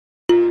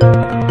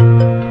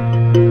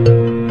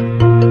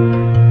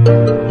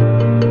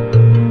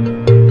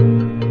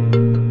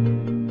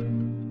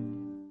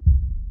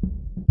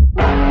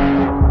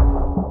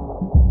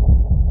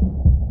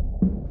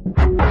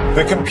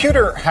The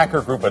computer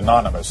hacker group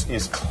Anonymous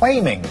is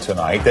claiming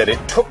tonight that it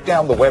took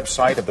down the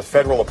website of the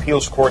Federal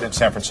Appeals Court in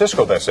San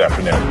Francisco this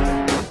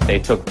afternoon. They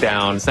took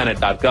down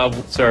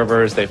Senate.gov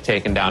servers. They've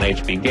taken down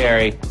HB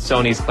Gary.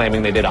 Sony's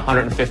claiming they did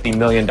 $150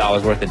 million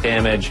worth of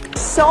damage.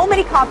 So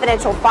many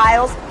confidential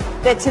files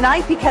that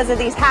tonight, because of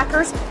these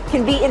hackers,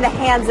 can be in the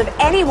hands of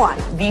anyone.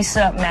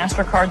 Visa,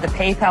 MasterCard, the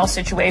PayPal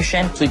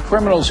situation. The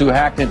criminals who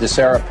hacked into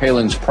Sarah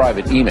Palin's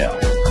private email.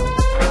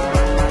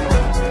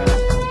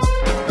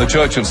 The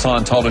Church of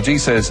Scientology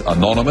says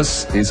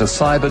Anonymous is a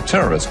cyber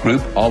terrorist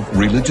group of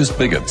religious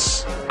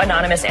bigots.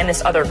 Anonymous and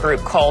this other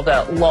group called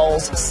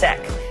Lulz Sec.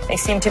 They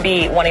seem to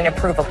be wanting to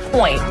prove a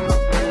point.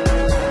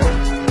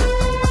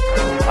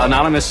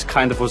 Anonymous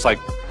kind of was like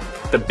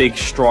the big,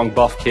 strong,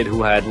 buff kid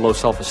who had low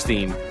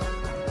self-esteem.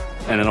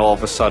 And then all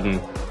of a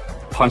sudden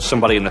punched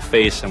somebody in the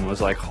face and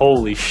was like,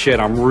 holy shit,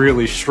 I'm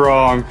really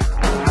strong.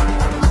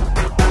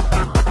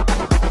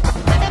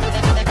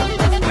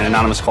 And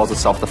Anonymous calls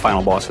itself the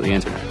final boss of the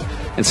internet.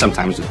 And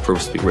sometimes it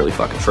proves to be really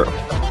fucking true.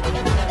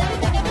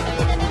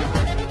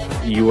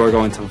 You are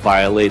going to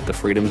violate the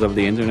freedoms of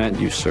the internet,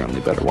 you certainly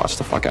better watch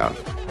the fuck out.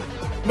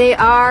 They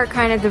are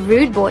kind of the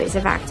rude boys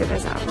of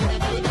activism.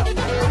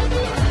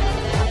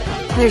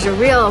 There's a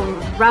real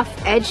rough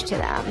edge to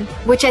them,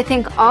 which I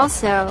think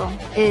also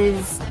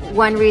is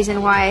one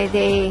reason why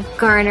they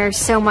garner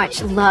so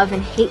much love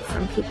and hate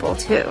from people,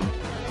 too.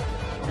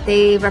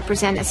 They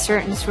represent a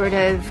certain sort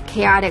of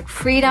chaotic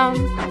freedom.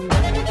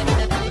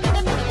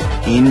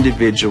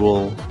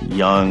 Individual,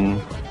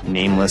 young,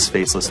 nameless,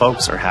 faceless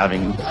folks are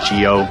having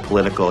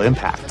geopolitical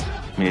impact.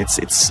 I mean,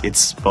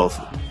 it's both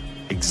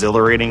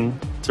exhilarating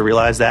to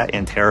realize that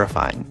and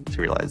terrifying to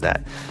realize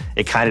that.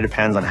 It kind of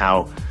depends on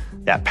how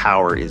that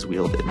power is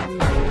wielded. We are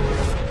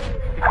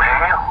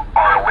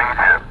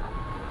legion.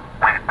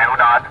 Please do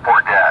not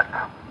forget.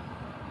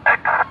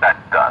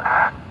 Expect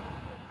us.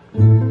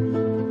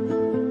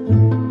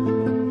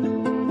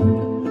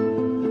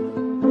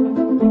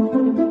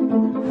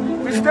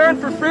 We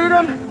stand for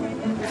freedom.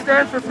 We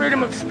stand for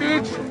freedom of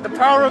speech, the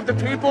power of the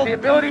people, the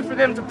ability for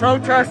them to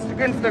protest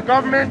against the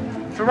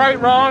government, to right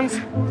wrongs.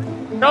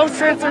 No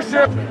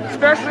censorship,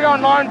 especially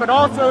online, but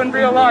also in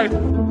real life.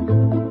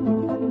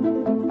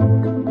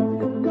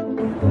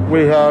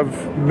 We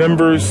have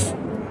members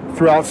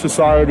throughout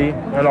society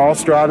and all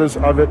stratas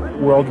of it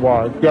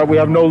worldwide. Yet we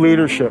have no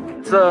leadership.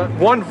 It's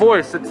one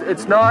voice.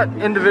 It's not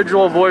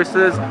individual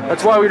voices.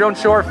 That's why we don't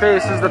show our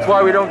faces. That's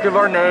why we don't give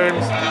our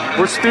names.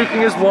 We're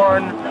speaking as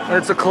one, and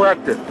it's a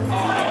collective.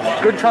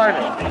 Good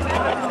timing.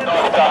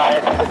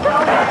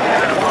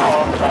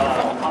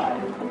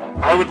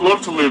 I would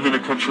love to live in a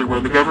country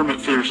where the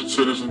government fears its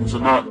citizens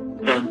and not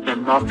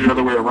the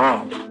other way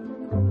around.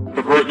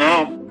 But right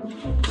now,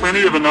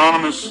 plenty of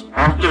anonymous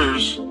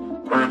actors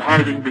are in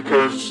hiding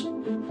because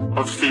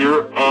of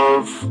fear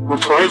of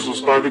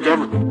reprisals by the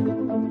government.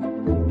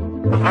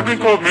 I've been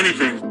called many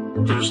things.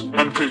 There's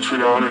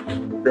unpatriotic.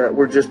 That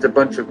we're just a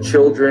bunch of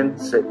children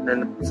sitting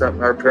in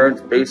our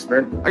parents'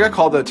 basement. I got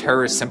called a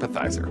terrorist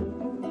sympathizer.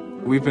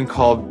 We've been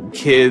called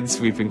kids,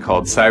 we've been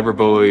called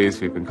cyberbullies,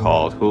 we've been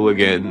called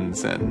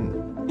hooligans, and,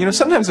 you know,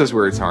 sometimes those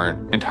words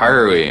aren't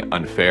entirely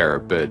unfair,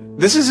 but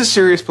this is a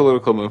serious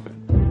political movement.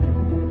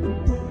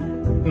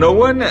 No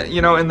one,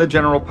 in the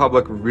general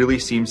public really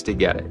seems to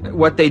get it.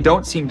 What they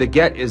don't seem to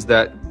get is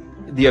that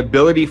the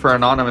ability for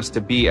Anonymous to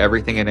be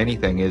everything and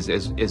anything is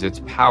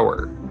its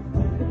power.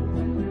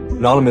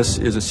 Anonymous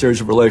is a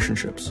series of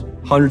relationships,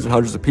 hundreds and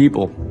hundreds of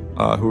people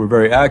who are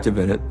very active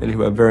in it and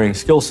who have varying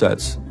skill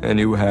sets and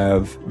who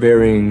have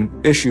varying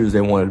issues they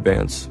want to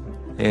advance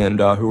and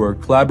who are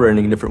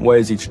collaborating in different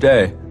ways each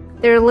day.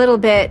 They're a little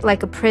bit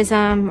like a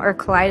prism or a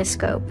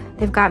kaleidoscope.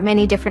 They've got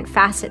many different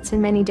facets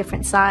and many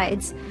different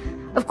sides.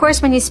 Of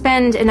course, when you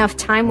spend enough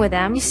time with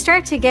them, you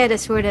start to get a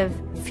sort of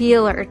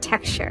feel or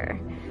texture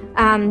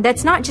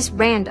that's not just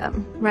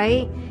random,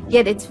 right?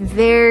 Yet it's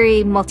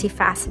very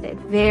multifaceted,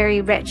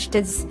 very rich,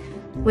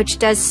 which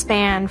does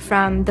span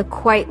from the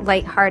quite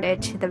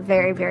lighthearted to the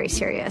very, very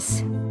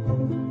serious.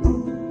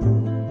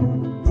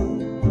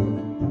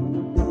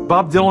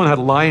 Bob Dylan had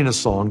a line in a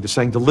song just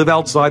saying, to live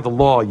outside the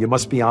law, you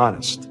must be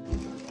honest.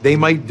 They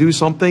might do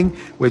something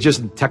which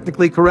isn't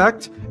technically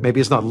correct,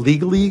 maybe it's not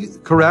legally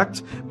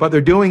correct, but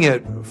they're doing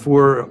it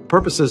for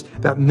purposes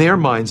that in their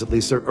minds at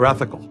least are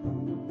ethical.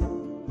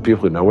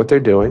 People who know what they're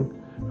doing,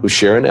 who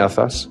share an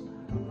ethos,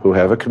 who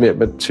have a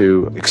commitment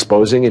to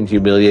exposing and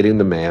humiliating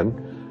the man,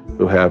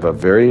 who have a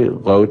very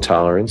low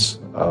tolerance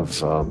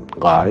of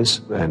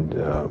lies and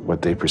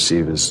what they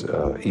perceive as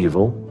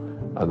evil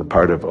on the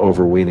part of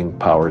overweening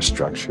power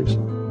structures.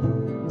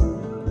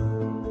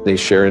 They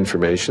share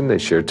information, they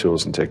share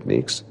tools and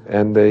techniques,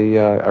 and they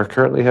are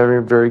currently having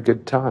a very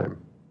good time.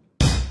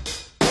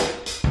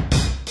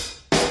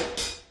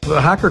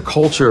 The hacker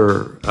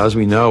culture, as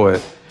we know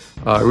it,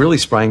 really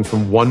sprang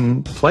from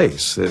one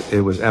place.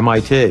 It was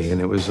MIT,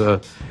 and it was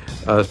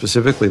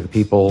specifically the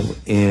people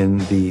in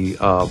the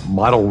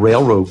Model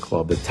Railroad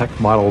Club, the Tech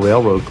Model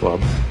Railroad Club.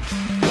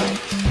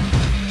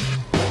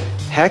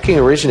 Hacking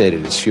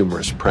originated as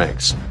humorous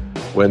pranks.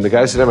 When the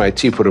guys at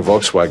MIT put a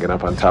Volkswagen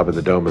up on top of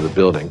the dome of the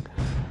building,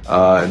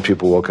 and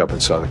people woke up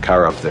and saw the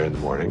car up there in the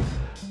morning,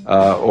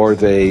 or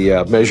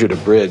they measured a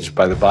bridge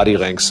by the body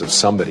lengths of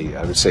somebody.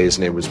 I would say his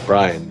name was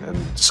Brian,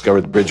 and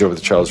discovered the bridge over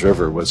the Charles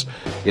River was,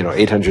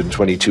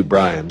 822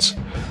 Brians.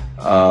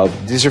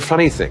 These are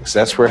funny things.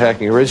 That's where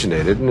hacking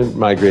originated, and it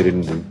migrated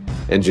into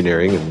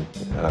engineering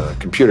and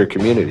computer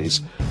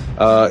communities.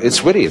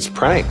 It's witty. It's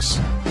pranks.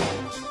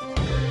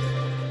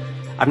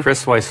 I'm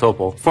Chris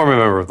Weishopel, former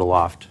member of the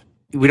Loft.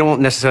 We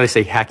don't necessarily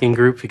say hacking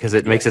group because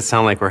it makes it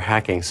sound like we're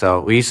hacking,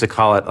 so we used to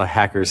call it a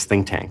hackers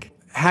think tank.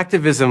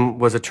 Hacktivism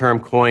was a term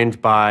coined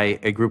by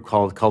a group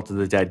called Cult of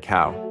the Dead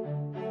Cow.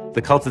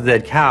 The Cult of the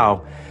Dead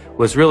Cow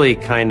was really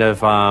kind of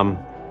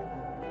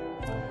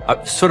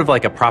sort of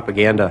like a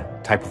propaganda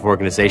type of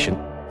organization.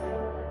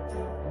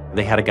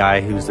 They had a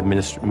guy who's the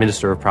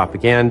minister of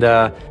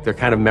propaganda. They're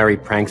kind of merry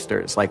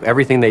pranksters. Like,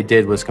 everything they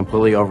did was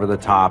completely over the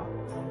top.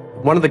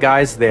 One of the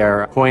guys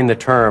there coined the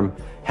term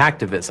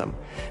hacktivism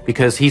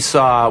because he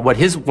saw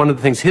one of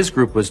the things his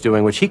group was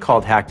doing, which he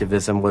called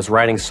hacktivism, was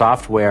writing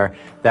software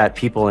that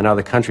people in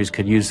other countries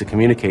could use to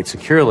communicate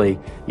securely,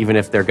 even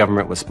if their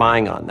government was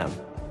spying on them.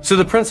 So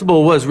the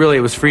principle was really,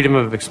 it was freedom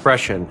of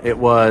expression. It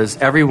was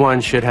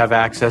everyone should have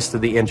access to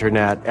the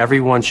internet.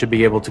 Everyone should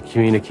be able to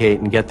communicate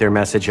and get their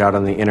message out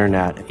on the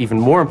internet. Even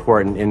more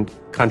important in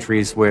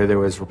countries where there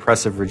was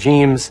repressive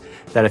regimes,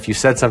 that if you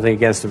said something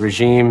against the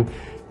regime,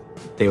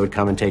 they would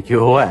come and take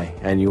you away,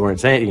 and you weren't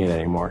saying it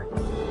anymore.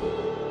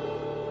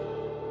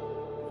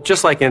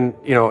 Just like in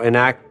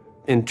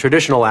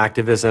traditional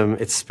activism,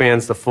 it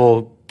spans the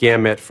full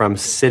gamut from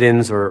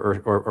sit-ins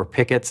or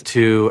pickets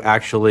to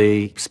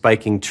actually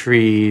spiking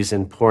trees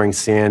and pouring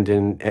sand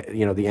in,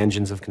 the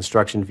engines of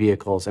construction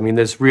vehicles. I mean,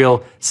 there's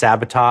real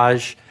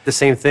sabotage. The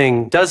same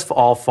thing does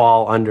all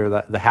fall under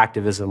the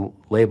hacktivism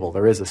label.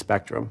 There is a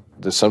spectrum.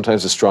 There's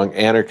sometimes a strong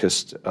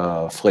anarchist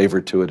flavor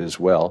to it as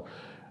well.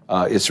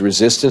 It's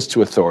resistance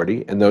to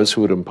authority and those who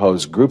would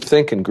impose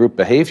groupthink and group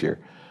behavior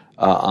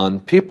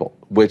on people,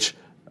 which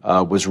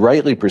was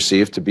rightly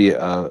perceived to be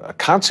a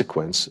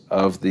consequence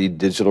of the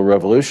digital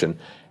revolution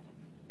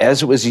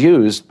as it was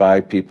used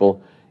by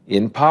people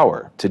in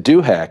power to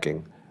do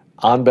hacking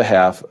on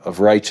behalf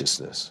of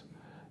righteousness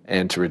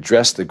and to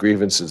redress the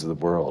grievances of the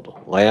world.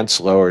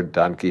 Lance lowered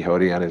Don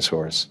Quixote on his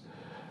horse,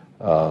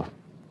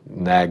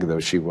 nag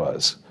though she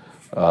was,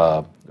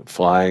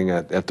 flying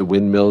at the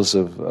windmills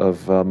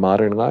of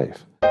modern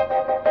life.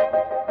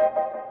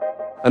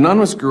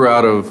 Anonymous grew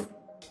out of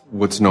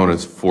what's known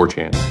as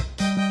 4chan.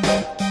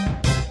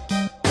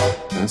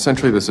 And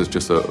essentially this is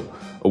just a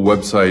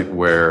website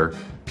where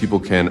people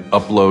can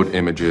upload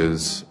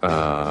images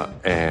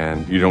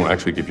and you don't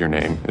actually give your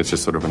name. It's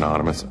just sort of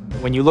anonymous.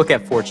 When you look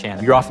at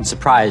 4chan, you're often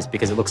surprised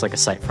because it looks like a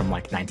site from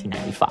like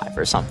 1995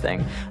 or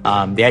something.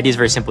 The idea is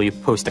very simple. You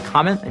post a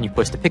comment and you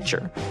post a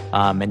picture.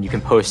 And you can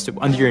post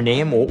under your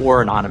name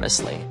or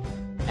anonymously.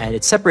 And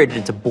it's separated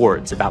into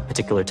boards about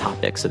particular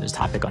topics. So there's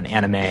topic on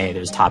anime,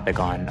 there's topic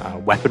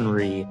on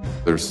weaponry.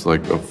 There's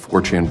like a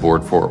 4chan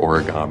board for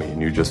origami,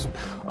 and you just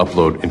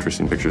upload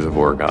interesting pictures of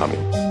origami.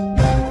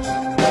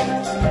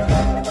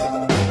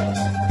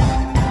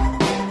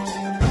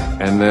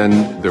 And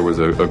then there was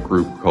a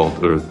group called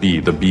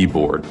the B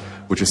board,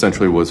 which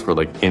essentially was for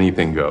like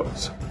anything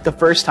goes. The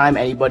first time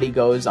anybody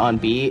goes on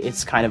B,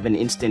 it's kind of an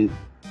instant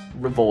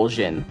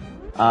revulsion.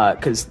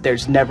 Because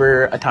there's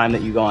never a time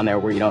that you go on there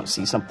where you don't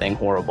see something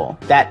horrible.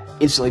 That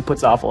instantly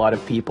puts off a lot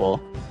of people.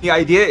 The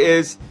idea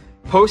is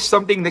post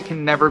something that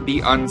can never be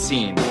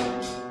unseen.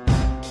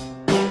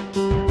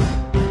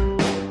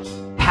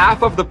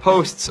 Half of the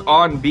posts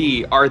on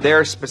B are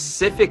there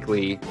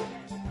specifically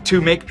to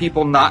make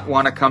people not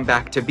want to come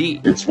back to B.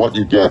 It's what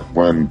you get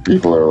when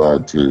people are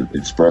allowed to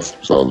express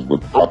themselves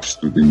with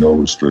absolutely no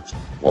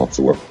restrictions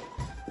whatsoever.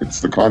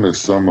 It's the kind of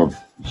sum of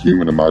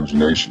human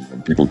imagination,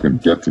 and people can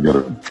get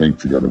together and think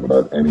together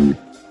without any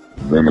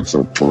limits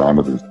or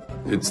parameters.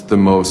 It's the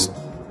most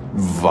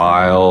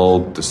vile,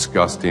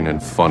 disgusting,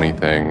 and funny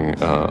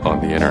thing on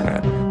the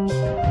internet.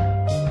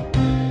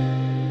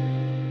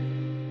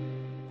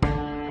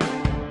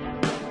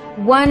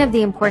 One of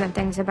the important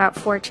things about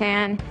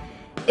 4chan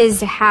is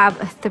to have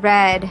a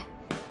thread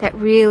that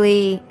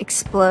really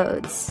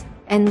explodes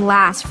and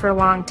lasts for a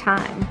long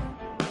time.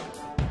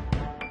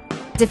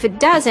 If it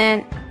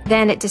doesn't,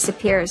 then it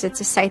disappears.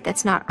 It's a site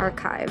that's not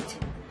archived.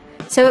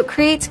 So it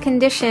creates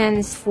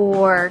conditions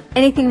for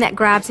anything that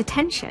grabs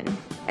attention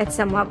at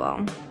some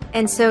level.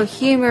 And so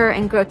humor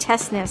and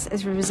grotesqueness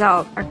as a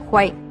result are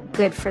quite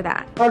good for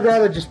that. I'd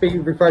rather just be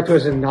referred to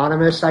as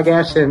anonymous, I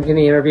guess, in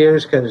any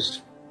interviews,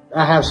 because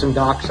I have some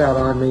docs out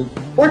on me.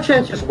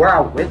 4chan's just where I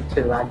went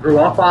to. I grew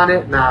up on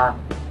it, and I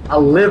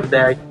lived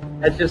there.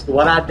 That's just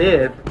what I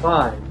did for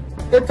fun.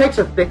 It takes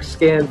a thick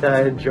skin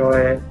to enjoy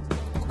it.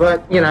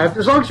 But, you know,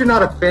 as long as you're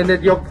not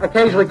offended, you'll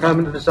occasionally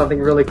come into something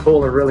really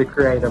cool or really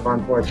creative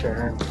on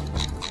 4chan.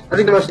 I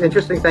think the most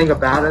interesting thing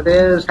about it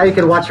is how you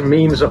can watch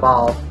memes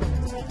evolve.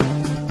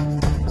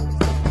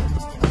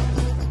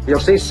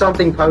 You'll see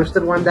something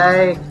posted one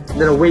day,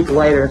 and then a week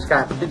later it's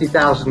got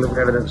 50,000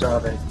 derivatives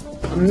of it.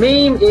 A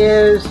meme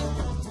is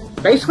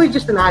basically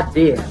just an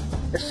idea.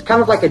 It's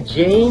kind of like a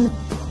gene,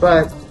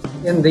 but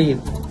in the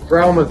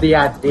realm of the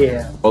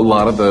idea. A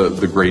lot of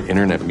the great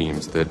internet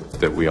memes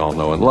that we all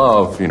know and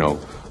love, you know,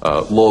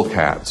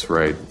 lolcats,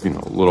 right? You know,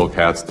 little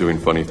cats doing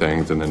funny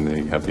things, and then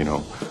they have, you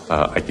know,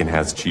 Icon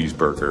has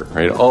cheeseburger,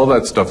 right? All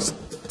that stuff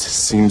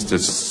seems to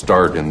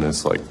start in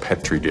this like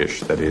petri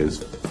dish that is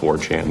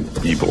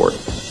 4chan b-board.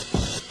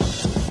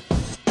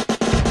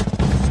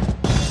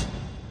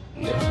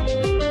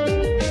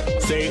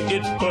 Say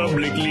it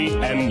publicly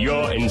and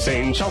you're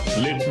insane.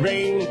 Chocolate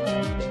rain.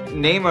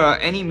 Name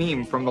any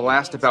meme from the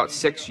last about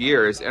 6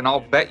 years, and I'll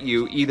bet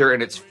you either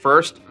in its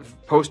first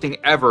posting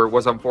ever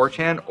was on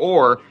 4chan,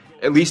 or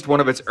at least one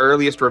of its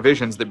earliest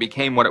revisions that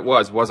became what it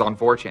was on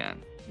 4chan.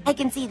 I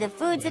can see the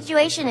food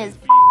situation is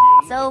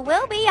so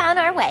we'll be on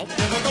our way.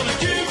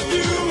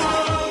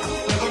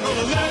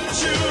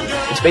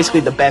 It's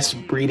basically the best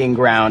breeding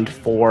ground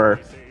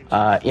for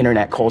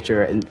internet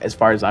culture, as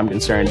far as I'm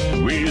concerned.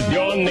 With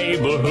your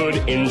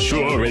neighborhood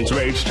insurance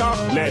rates,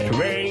 chocolate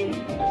rain.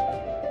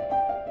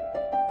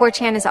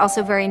 4chan is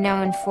also very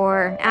known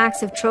for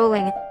acts of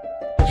trolling.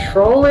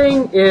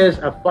 Trolling is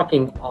a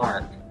fucking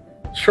art.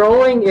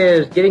 Trolling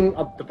is getting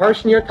the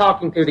person you're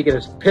talking to get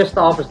as pissed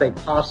off as they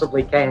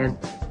possibly can,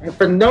 and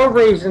for no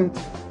reason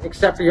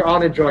except for your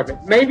own enjoyment.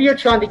 Maybe you're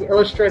trying to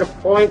illustrate a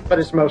point, but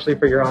it's mostly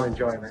for your own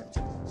enjoyment.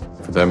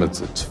 For them,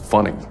 it's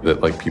funny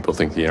that like people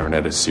think the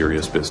internet is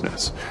serious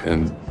business,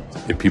 and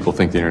if people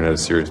think the internet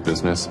is serious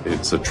business,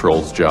 it's a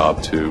troll's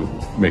job to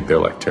make their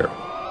life terrible.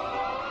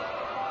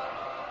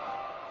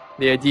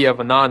 The idea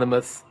of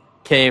anonymous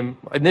came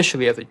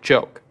initially as a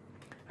joke.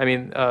 I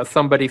mean,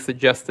 somebody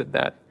suggested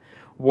that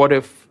what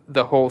if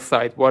the whole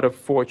site, what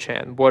if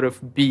 4chan, what if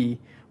B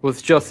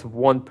was just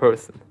one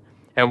person?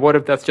 And what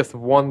if that's just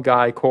one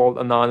guy called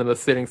Anonymous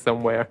sitting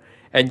somewhere,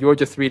 and you're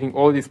just reading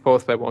all these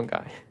posts by one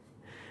guy?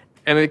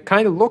 And it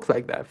kind of looks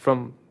like that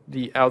from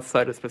the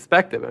outsider's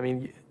perspective. I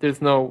mean,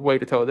 there's no way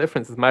to tell the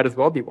difference. It might as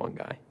well be one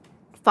guy.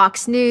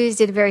 Fox News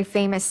did a very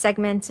famous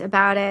segment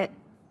about it.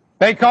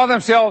 They call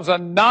themselves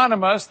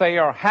Anonymous. They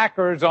are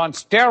hackers on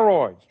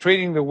steroids,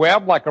 treating the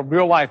web like a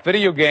real-life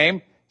video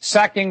game,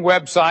 sacking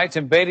websites,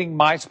 invading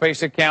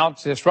MySpace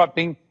accounts,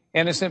 disrupting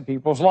innocent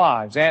people's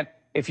lives. And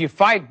if you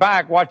fight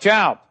back, watch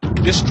out.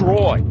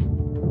 Destroy.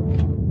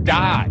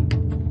 Die.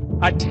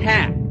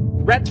 Attack.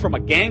 Threats from a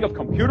gang of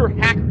computer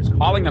hackers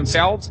calling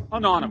themselves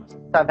Anonymous.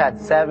 I've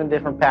had 7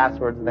 different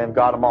passwords and they've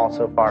got them all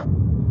so far.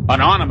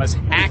 Anonymous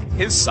hacked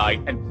his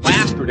site and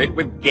plastered it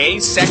with gay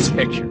sex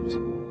pictures.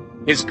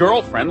 His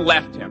girlfriend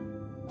left him.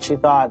 She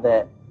thought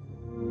that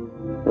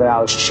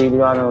I was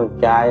cheating on her with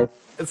guys.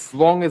 As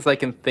long as I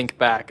can think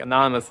back,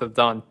 Anonymous have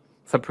done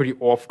some pretty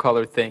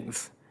off-color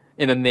things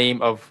in the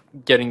name of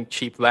getting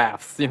cheap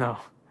laughs, you know.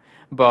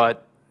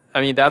 But, I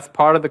mean, that's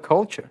part of the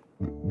culture.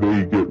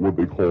 They get what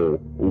they call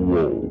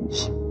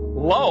lulz.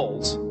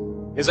 Lulz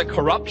is a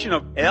corruption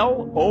of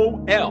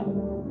LOL,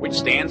 which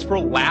stands for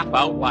laugh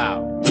out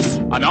loud.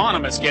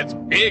 Anonymous gets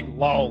big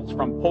lulz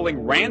from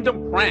pulling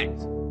random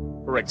pranks.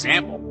 For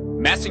example,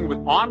 messing with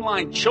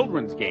online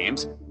children's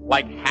games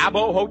like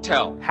Habbo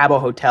Hotel. Habbo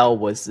Hotel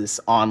was this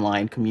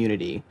online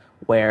community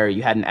where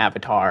you had an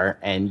avatar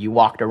and you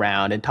walked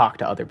around and talked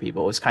to other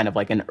people. It was kind of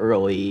like an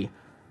early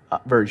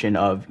version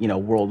of, you know,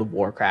 World of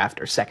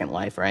Warcraft or Second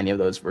Life or any of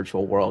those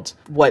virtual worlds.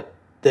 What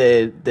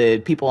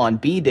the people on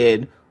B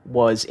did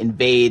was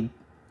invade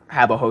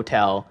Habbo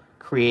Hotel,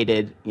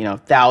 created, you know,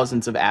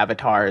 thousands of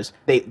avatars.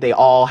 They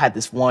all had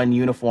this one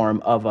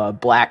uniform of a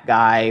black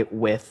guy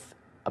with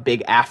a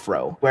big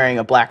afro wearing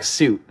a black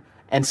suit.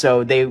 And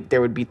so there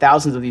would be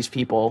thousands of these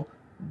people,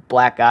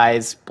 black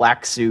guys,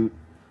 black suit,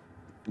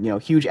 you know,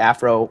 huge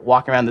afro,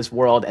 walking around this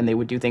world, and they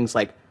would do things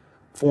like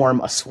form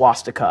a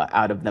swastika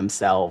out of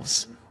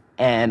themselves.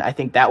 And I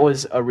think that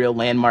was a real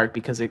landmark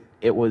because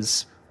it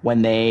was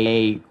when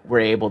they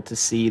were able to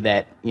see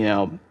that, you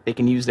know, they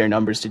can use their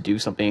numbers to do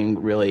something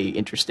really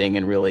interesting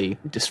and really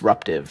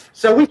disruptive.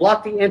 So we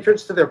blocked the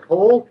entrance to their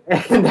pool,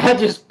 and that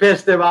just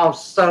pissed them off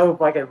so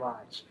fucking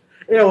much.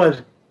 It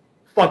was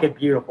fucking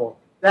beautiful.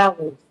 That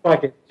was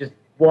fucking just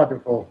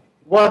wonderful.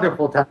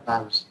 Wonderful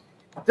times.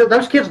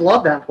 Those kids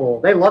love that pool.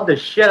 They love the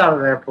shit out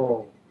of their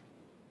pool.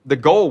 The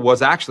goal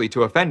was actually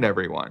to offend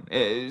everyone,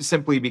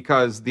 simply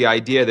because the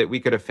idea that we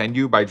could offend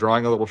you by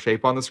drawing a little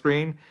shape on the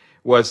screen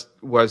was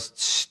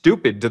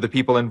stupid to the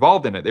people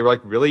involved in it. They were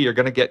like, really? You're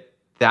going to get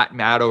that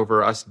mad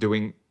over us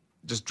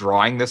just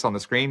drawing this on the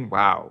screen?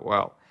 Wow,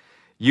 well,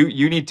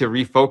 you need to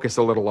refocus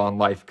a little on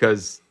life,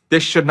 because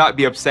this should not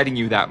be upsetting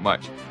you that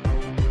much.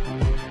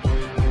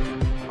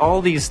 All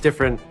these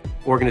different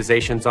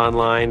organizations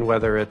online,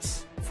 whether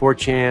it's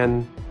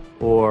 4chan,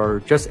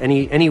 or just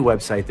any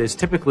website, there's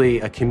typically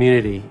a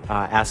community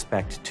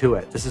aspect to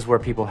it. This is where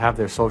people have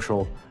their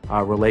social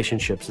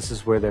relationships. This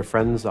is where their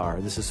friends are.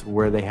 This is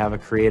where they have a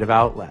creative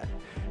outlet.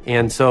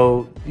 And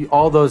so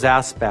all those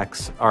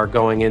aspects are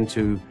going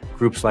into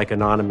groups like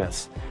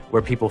Anonymous,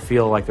 where people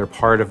feel like they're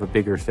part of a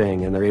bigger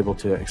thing and they're able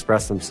to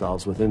express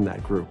themselves within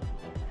that group.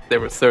 There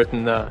were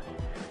certain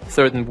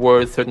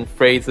words, certain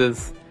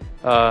phrases,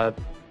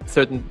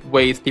 certain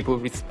ways people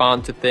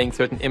respond to things,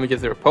 certain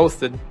images that were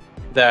posted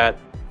that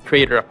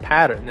created a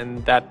pattern,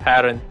 and that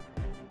pattern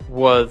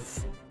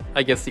was,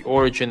 I guess, the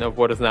origin of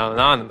what is now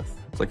Anonymous.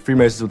 It's like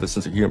Freemasons with a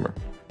sense of humor,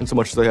 in so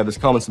much as they have this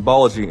common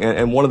symbology,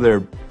 and one of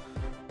their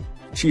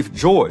chief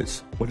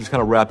joys, which is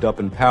kind of wrapped up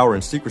in power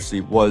and secrecy,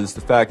 was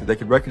the fact that they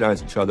could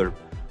recognize each other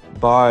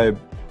by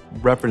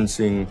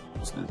referencing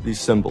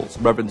these symbols,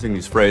 referencing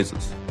these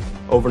phrases.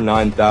 Over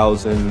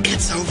 9,000.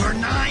 It's over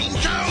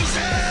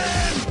 9,000!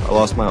 I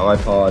lost my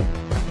iPod.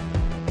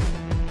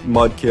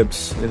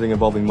 Mudkips, anything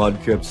involving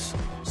mudkips.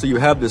 So you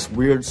have this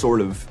weird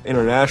sort of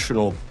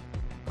international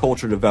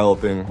culture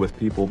developing with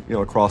people,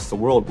 across the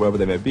world, wherever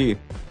they may be.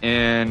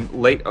 In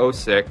late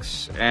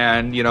 06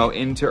 and,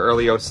 into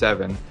early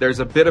 07, there's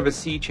a bit of a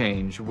sea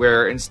change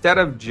where instead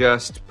of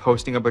just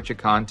posting a bunch of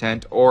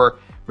content or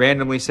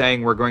randomly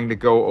saying we're going to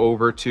go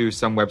over to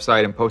some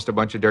website and post a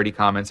bunch of dirty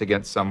comments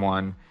against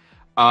someone,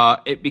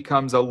 it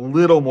becomes a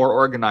little more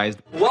organized.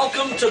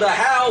 Welcome to the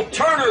Hal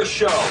Turner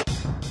Show!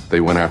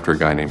 They went after a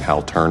guy named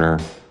Hal Turner.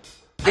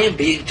 I am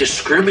being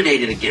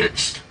discriminated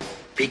against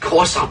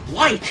because I'm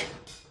white.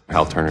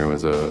 Hal Turner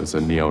was a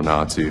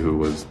neo-Nazi who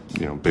was,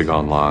 big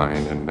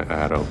online and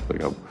had a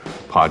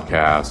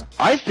podcast.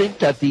 I think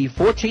that the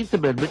 14th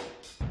Amendment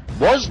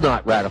was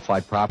not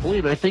ratified properly,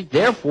 and I think,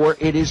 therefore,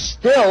 it is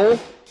still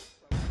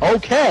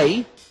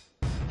okay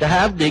to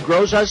have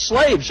Negroes as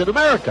slaves in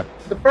America.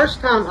 The first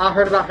time I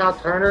heard about Hal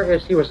Turner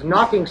is he was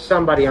knocking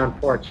somebody on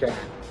 4chan.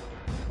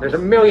 There's a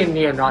million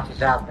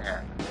neo-Nazis out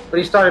there. But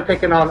he started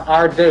picking on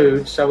our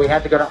dudes, so we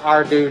had to go to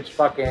our dude's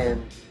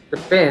fucking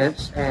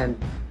defense, and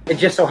it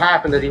just so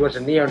happened that he was a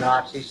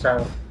neo-Nazi,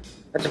 so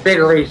that's a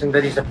bigger reason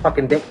that he's a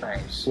fucking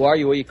dickface. Who are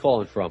you? Where are you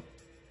calling from?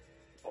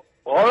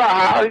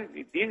 Hola,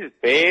 this is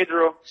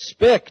Pedro.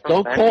 Spick,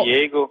 don't call.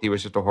 Diego. He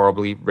was just a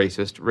horribly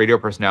racist radio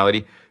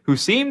personality who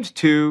seemed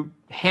to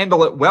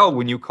handle it well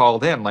when you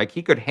called in. Like,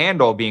 he could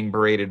handle being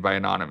berated by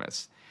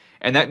Anonymous.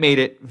 And that made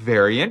it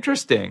very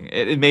interesting.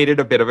 It made it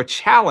a bit of a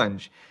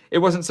challenge. It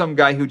wasn't some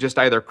guy who just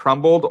either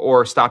crumbled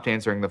or stopped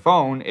answering the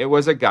phone. It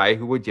was a guy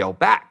who would yell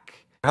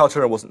back. Hal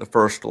Turner wasn't the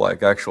first,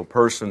 actual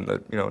person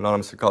that,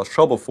 Anonymous had caused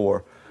trouble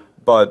for,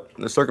 but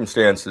the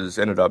circumstances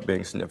ended up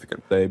being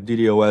significant. They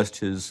DDoS'd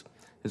his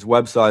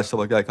website, stuff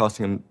like that,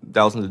 costing him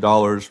thousands of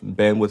dollars,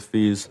 bandwidth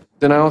fees.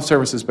 Denial of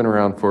service has been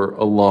around for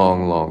a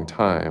long, long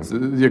time.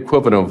 The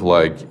equivalent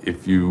of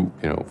if you,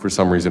 for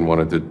some reason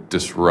wanted to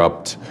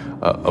disrupt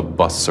a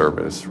bus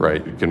service,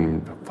 right? You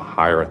can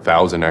hire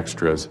 1,000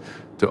 extras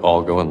to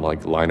all go and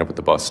line up at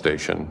the bus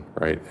station,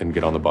 right? And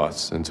get on the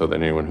bus. And so that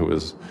anyone who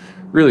was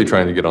really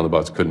trying to get on the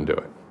bus couldn't do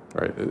it,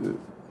 right?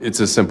 It's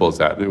as simple as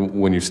that.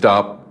 When you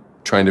stop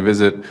trying to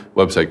visit,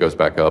 website goes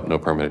back up, no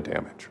permanent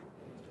damage.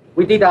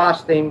 We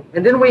DDoSed him,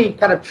 and then we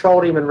kind of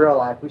trolled him in real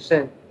life. We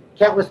sent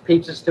countless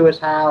pizzas to his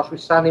house. We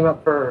signed him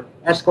up for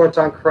escorts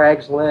on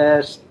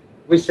Craigslist.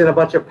 We sent a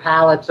bunch of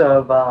pallets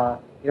of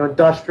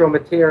industrial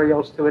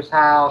materials to his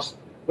house,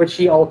 which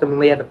he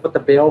ultimately had to foot the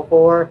bill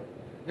for.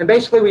 And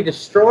basically, we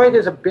destroyed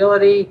his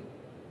ability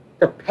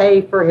to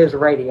pay for his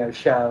radio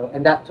show,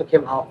 and that took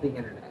him off the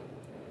internet.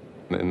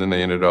 And then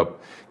they ended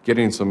up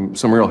getting some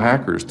real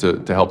hackers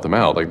to help them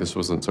out. This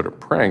wasn't sort of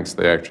pranks.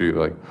 They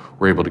actually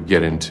were able to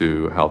get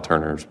into Hal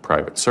Turner's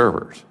private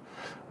servers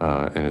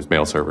and his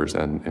mail servers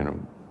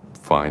and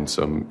find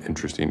some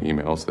interesting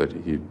emails that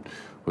he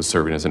was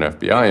serving as an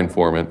FBI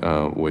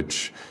informant,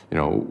 which,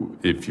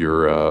 if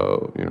you're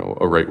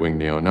a right-wing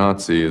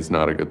neo-Nazi, is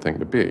not a good thing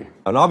to be.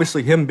 And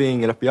obviously him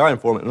being an FBI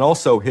informant and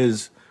also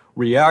his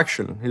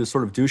reaction, his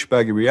sort of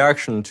douchebaggy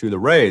reaction to the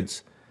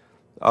raids,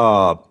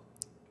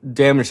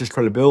 damaged his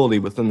credibility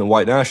within the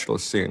white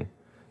nationalist scene,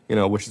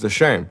 which is a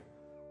shame.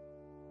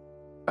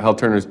 Hal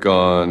Turner's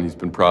gone. He's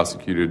been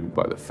prosecuted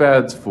by the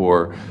feds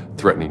for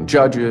threatening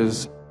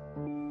judges.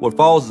 What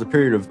follows is a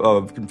period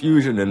of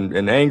confusion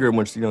and anger in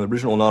which, the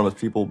original Anonymous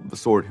people, the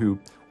sort who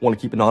want to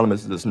keep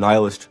Anonymous as this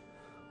nihilist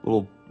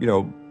little,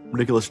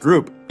 ridiculous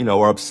group,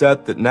 are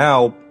upset that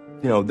now,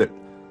 that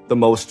the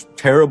most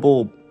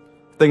terrible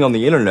thing on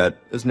the internet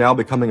is now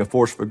becoming a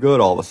force for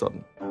good all of a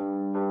sudden.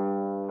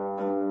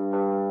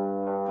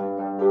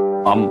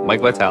 I'm Mike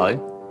Vitale,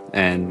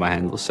 and my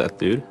handle is Seth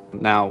Dude.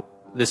 Now,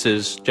 this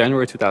is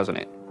January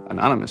 2008.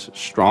 Anonymous is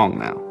strong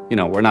now.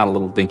 We're not a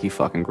little dinky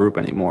fucking group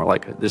anymore.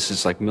 This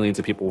is millions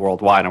of people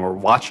worldwide, and we're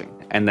watching.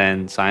 And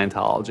then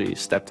Scientology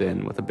stepped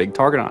in with a big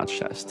target on its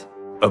chest.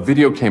 A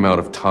video came out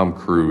of Tom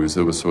Cruise.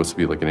 It was supposed to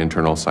be an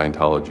internal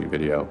Scientology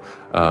video,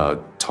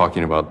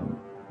 talking about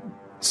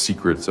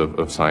secrets of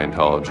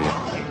Scientology.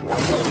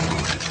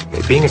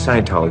 Being a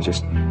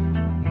Scientologist,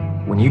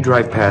 when you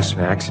drive past an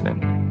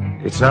accident,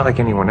 it's not like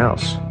anyone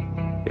else.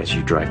 As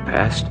you drive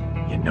past,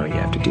 you know you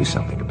have to do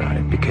something about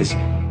it because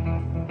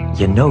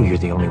you know you're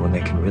the only one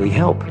that can really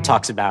help. It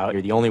talks about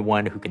you're the only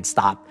one who can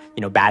stop,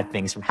 bad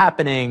things from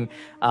happening.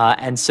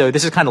 And so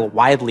this is kind of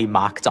widely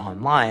mocked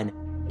online.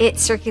 It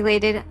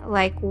circulated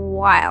like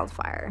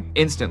wildfire.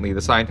 Instantly, the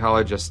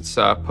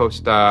Scientologists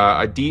post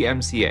a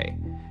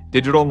DMCA,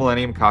 Digital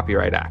Millennium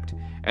Copyright Act.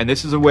 And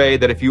this is a way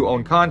that if you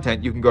own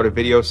content, you can go to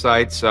video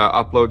sites,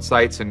 upload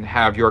sites, and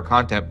have your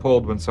content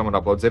pulled when someone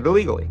uploads it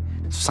illegally.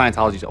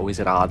 Scientology's always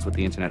at odds with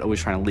the internet,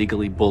 always trying to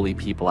legally bully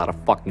people out of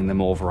fucking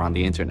them over on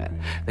the internet.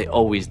 They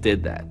always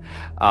did that.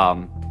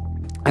 And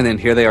then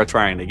here they are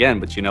trying it again,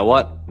 but you know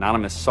what?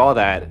 Anonymous saw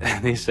that,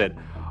 and they said,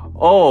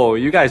 oh,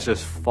 you guys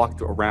just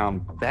fucked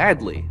around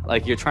badly.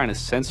 Like, you're trying to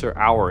censor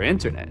our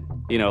internet.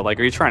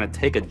 Are you trying to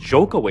take a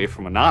joke away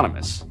from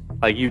Anonymous?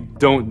 Like, you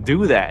don't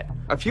do that.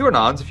 A few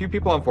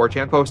people on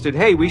 4chan posted,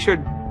 hey, we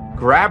should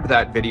grab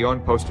that video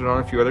and post it on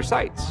a few other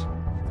sites.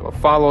 What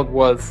followed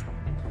was,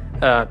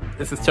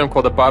 this is a term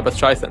called the Barbra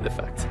Streisand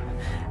effect.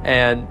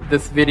 And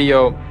this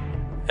video,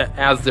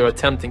 as they're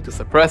attempting to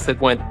suppress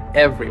it, went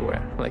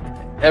everywhere. Like,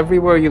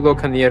 everywhere you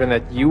look on the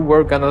internet, you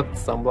were gonna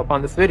stumble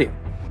upon this video.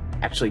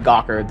 Actually,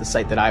 Gawker, the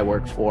site that I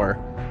worked for,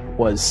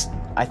 was,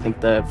 I think,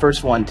 the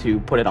first one to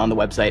put it on the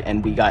website,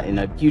 and we got in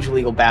a huge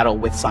legal battle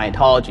with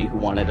Scientology, who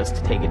wanted us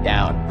to take it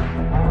down.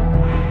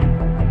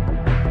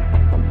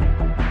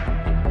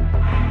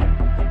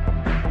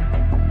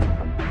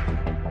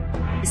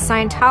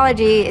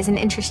 Scientology is an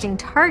interesting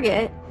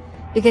target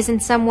because in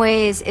some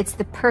ways it's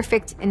the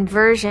perfect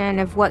inversion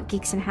of what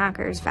geeks and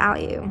hackers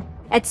value.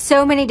 At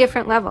so many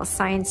different levels: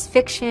 science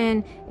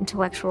fiction,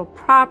 intellectual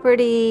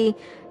property,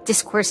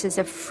 discourses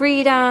of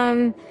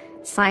freedom,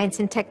 science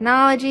and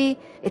technology.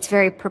 It's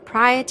very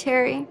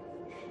proprietary.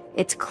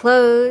 It's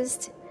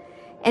closed.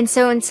 And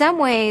so in some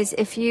ways,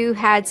 if you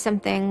had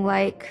something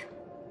like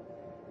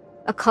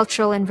a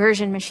cultural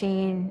inversion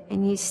machine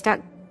and you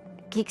stuck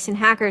geeks and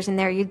hackers in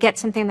there, you'd get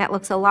something that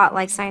looks a lot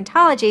like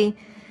Scientology.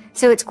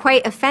 So it's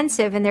quite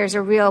offensive, and there's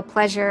a real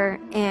pleasure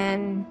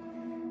in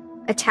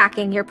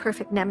attacking your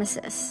perfect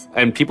nemesis.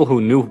 And people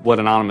who knew what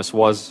Anonymous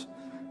was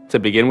to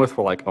begin with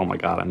were like, oh my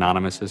God,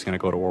 Anonymous is going to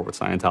go to war with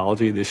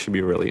Scientology. This should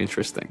be really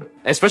interesting.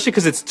 Especially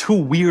because it's two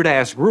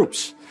weird-ass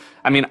groups.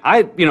 I mean,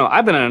 I've been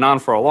an Anon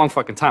for a long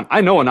fucking time.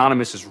 I know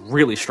Anonymous is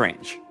really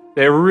strange.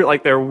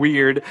 They're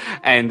weird,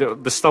 and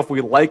the stuff we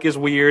like is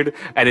weird,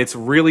 and it's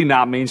really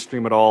not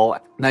mainstream at all.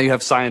 Now you have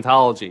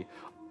Scientology.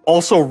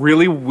 Also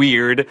really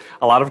weird.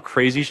 A lot of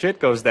crazy shit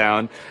goes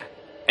down.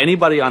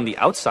 Anybody on the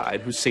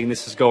outside who's seeing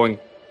this is going,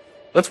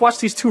 let's watch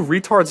these two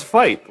retards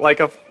fight. Like,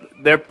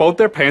 both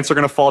their pants are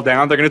going to fall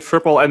down, they're going to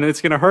triple, and then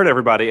it's going to hurt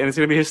everybody, and it's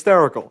going to be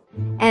hysterical.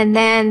 And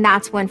then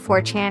that's when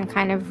 4chan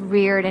kind of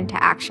reared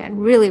into action,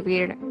 really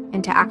reared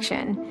into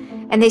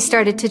action. And they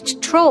started to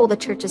troll the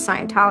Church of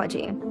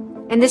Scientology.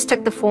 And this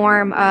took the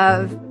form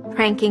of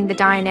pranking the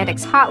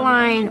Dianetics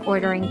hotline,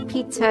 ordering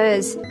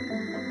pizzas.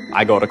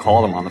 I go to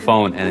call them on the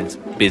phone, and it's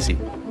busy.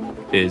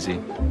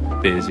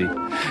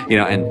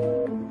 And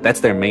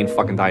that's their main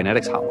fucking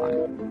Dianetics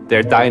hotline.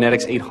 Their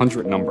Dianetics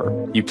 800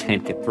 number, you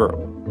can't get through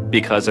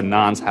because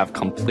Anons have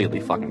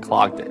completely fucking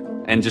clogged it.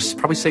 And just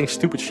probably saying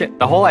stupid shit.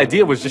 The whole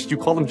idea was just you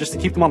call them just to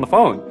keep them on the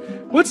phone.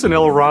 What's an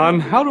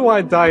Elron? How do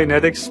I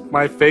Dianetics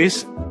my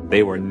face?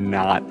 They were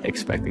not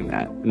expecting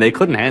that, and they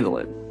couldn't handle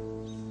it.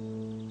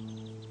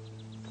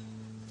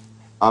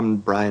 I'm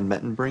Brian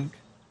Mettenbrink.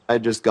 I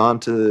had just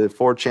gone to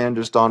 4chan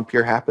just on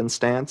pure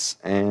happenstance,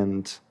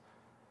 and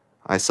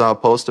I saw a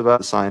post about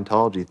the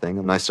Scientology thing,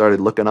 and I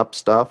started looking up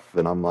stuff,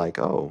 and I'm like,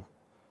 oh,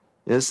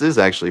 this is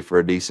actually for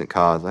a decent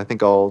cause. I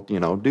think I'll,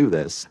 do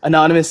this.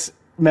 Anonymous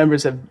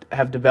members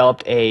have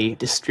developed a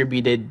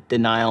distributed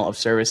denial of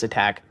service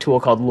attack tool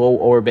called Low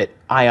Orbit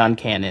Ion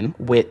Cannon,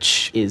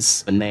 which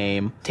is a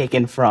name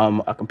taken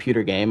from a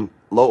computer game.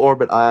 Low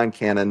Orbit Ion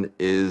Cannon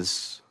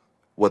is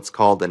what's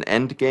called an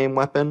end game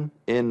weapon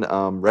in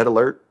Red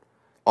Alert.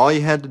 All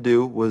you had to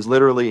do was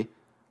literally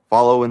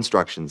follow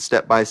instructions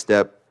step by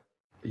step.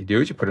 You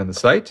do it, you put it in the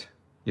site,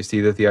 you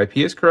see that the IP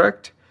is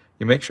correct,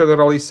 you make sure that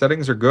all these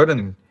settings are good,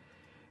 and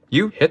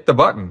you hit the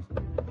button,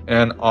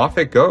 and off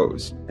it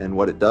goes. And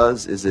what it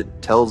does is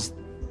it tells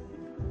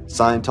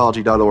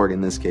Scientology.org,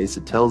 in this case,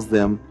 it tells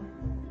them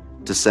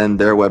to send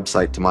their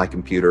website to my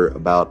computer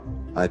about,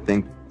 I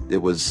think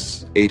it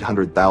was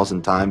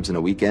 800,000 times in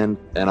a weekend,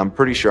 and I'm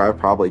pretty sure I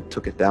probably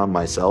took it down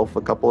myself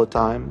a couple of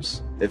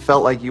times. It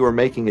felt like you were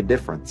making a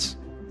difference,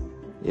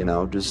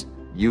 just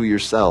you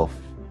yourself,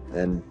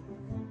 and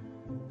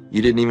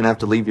you didn't even have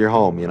to leave your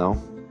home, And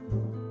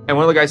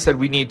one of the guys said,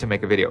 we need to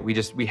make a video.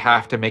 We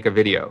have to make a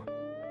video.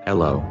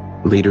 Hello,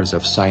 leaders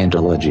of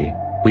Scientology.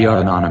 We are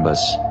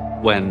Anonymous.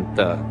 When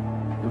the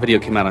video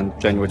came out on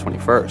January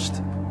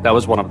 21st, that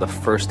was one of the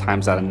first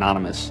times that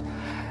Anonymous,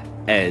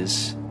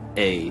 as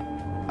a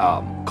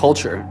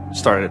culture,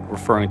 started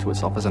referring to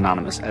itself as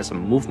Anonymous as a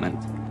movement.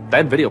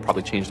 That video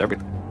probably changed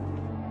everything.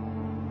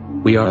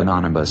 We are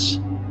Anonymous.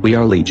 We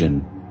are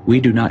Legion. We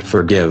do not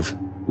forgive.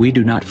 We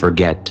do not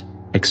forget.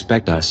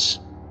 Expect us.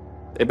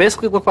 It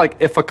basically looked like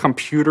if a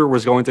computer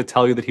was going to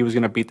tell you that he was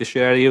going to beat the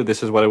shit out of you,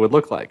 this is what it would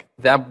look like.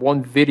 That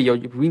one video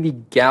really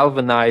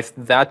galvanized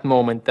that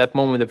moment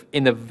of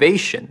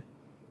innovation.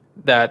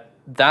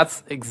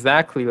 That's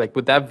exactly like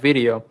with that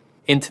video,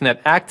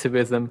 internet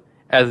activism,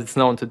 as it's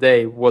known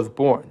today, was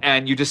born.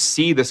 And you just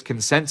see this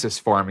consensus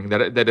forming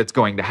that it's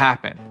going to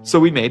happen. So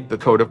we made the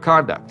code of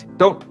conduct.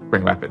 Don't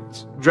bring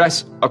weapons.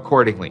 Dress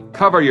accordingly.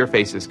 Cover your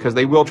faces, because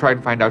they will try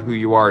and find out who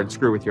you are and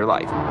screw with your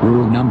life.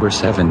 Rule number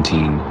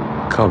 17.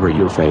 Cover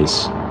your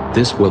face.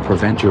 This will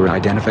prevent your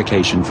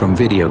identification from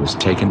videos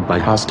taken by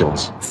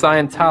hostiles.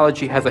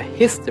 Scientology has a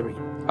history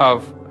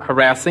of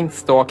harassing,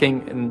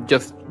 stalking, and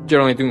just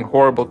generally doing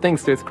horrible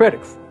things to its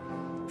critics.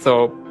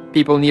 So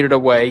people needed a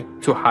way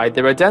to hide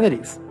their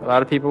identities. A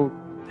lot of people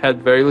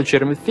had very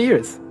legitimate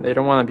fears. They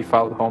don't want to be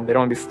followed home. They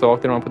don't want to be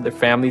stalked. They don't want to put their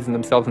families and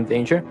themselves in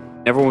danger.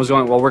 Everyone was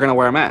going, well, we're going to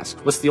wear a mask.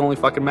 What's the only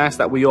fucking mask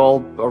that we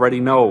all already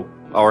know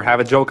or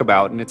have a joke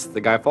about? And it's the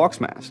Guy Fawkes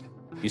mask.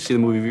 You see the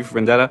movie V for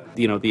Vendetta,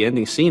 the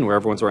ending scene where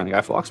everyone's wearing the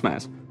Guy Fawkes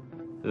mask.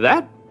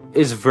 That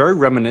is very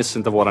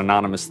reminiscent of what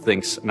Anonymous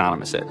thinks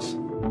Anonymous is.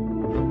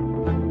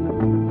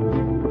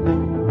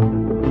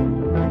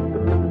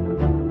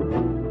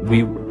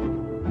 We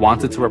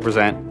wanted to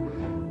represent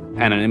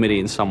anonymity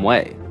in some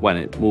way when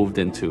it moved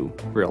into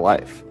real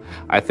life.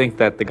 I think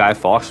that the Guy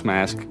Fawkes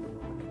mask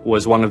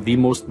was one of the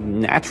most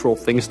natural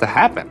things to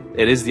happen.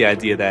 It is the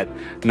idea that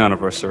none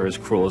of us are as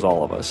cruel as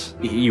all of us.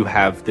 You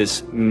have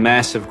this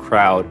massive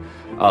crowd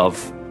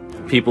of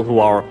people who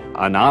are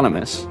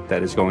anonymous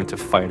that is going to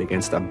fight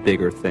against a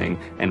bigger thing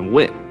and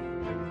win.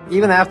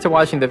 Even after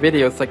watching the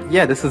video, it's like,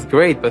 yeah, this is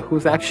great, but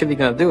who's actually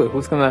going to do it?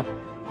 Who's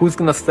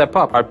gonna step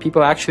up? Are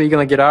people actually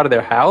gonna get out of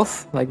their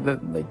house?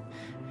 And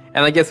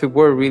I guess we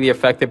were really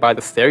affected by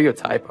the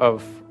stereotype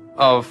of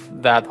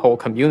that whole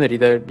community,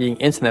 they're being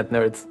internet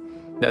nerds,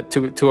 that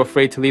too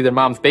afraid to leave their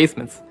mom's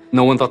basements.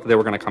 No one thought that they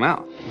were gonna come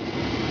out.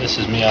 This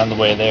is me on the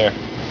way there.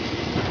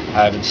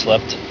 I haven't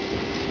slept.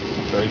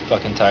 I'm very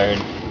fucking tired.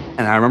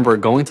 And I remember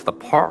going to the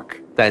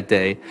park that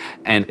day,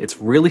 and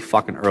it's really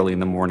fucking early in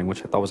the morning,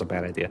 which I thought was a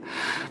bad idea.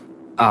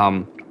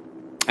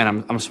 And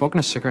I'm smoking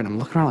a cigarette, and I'm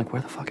looking around like,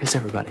 where the fuck is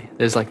everybody?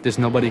 There's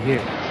nobody here.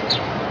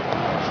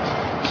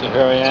 So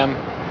here I am,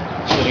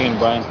 sitting in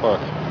Bryant Park,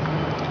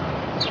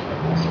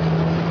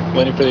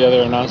 waiting for the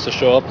other announce to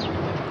show up.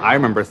 I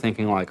remember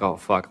thinking like, oh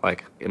fuck,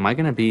 like, am I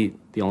gonna be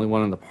the only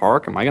one in the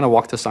park? Am I gonna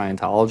walk to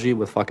Scientology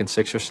with fucking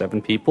 6 or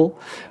 7 people?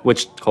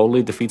 Which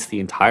totally defeats the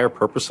entire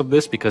purpose of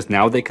this, because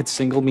now they could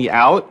single me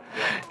out,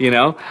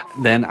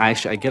 Then I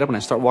get up and I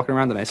start walking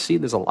around, and I see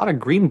there's a lot of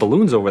green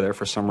balloons over there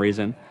for some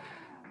reason.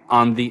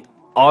 On the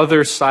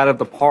other side of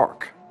the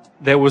park,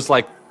 there was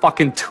like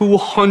fucking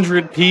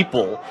 200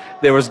 people.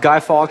 There was Guy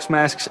Fawkes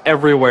masks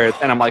everywhere,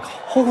 and I'm like,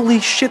 holy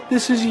shit,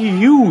 this is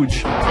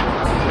huge.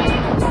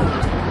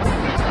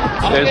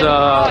 There's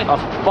a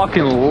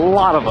fucking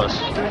lot of us.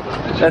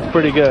 That's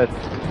pretty good.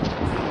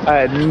 I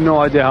had no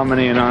idea how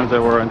many Anons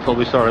there were until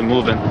we started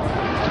moving.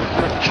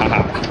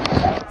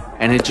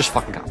 And it just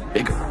fucking got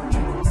bigger.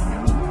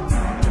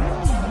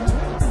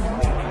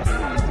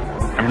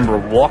 I remember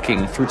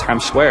walking through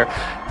Times Square,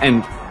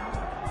 and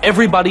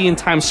everybody in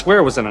Times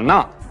Square was an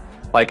Anon.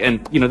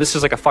 This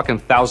is like a fucking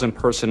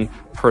 1,000-person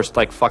per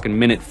fucking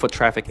minute foot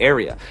traffic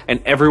area.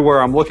 And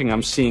everywhere I'm looking,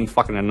 I'm seeing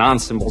fucking Anon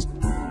symbols.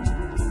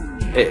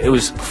 It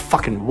was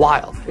fucking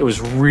wild. It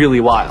was really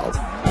wild.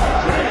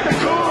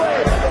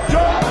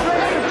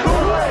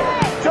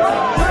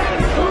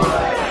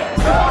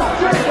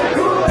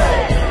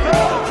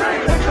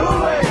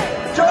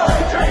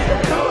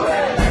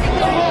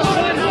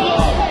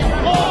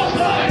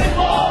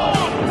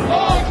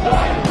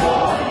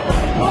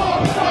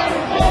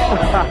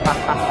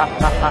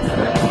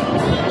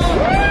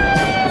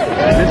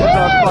 This is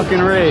our fucking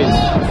race.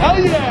 Hell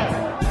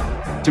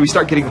yeah! So we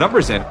start getting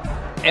numbers in.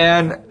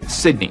 And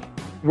Sydney,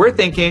 we're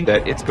thinking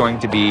that it's going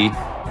to be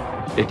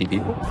 50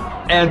 people.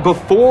 And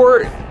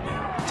before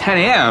 10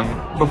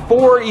 a.m.,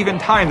 before even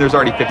time, there's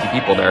already 50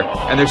 people there.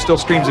 And there's still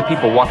streams of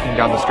people walking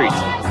down the streets.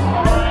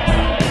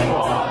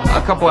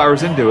 A couple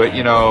hours into it,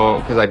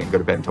 because I didn't go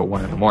to bed until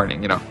 1 in the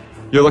morning,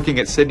 you're looking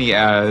at Sydney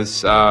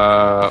as,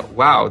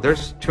 wow,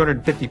 there's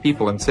 250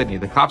 people in Sydney.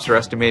 The cops are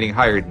estimating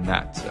higher than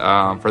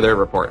that for their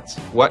reports.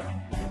 What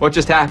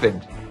just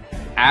happened?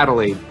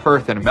 Adelaide,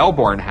 Perth, and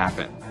Melbourne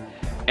happened.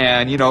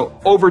 And,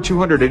 over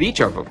 200 at each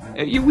of them.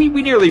 We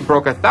nearly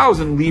broke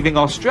 1,000 leaving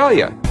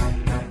Australia.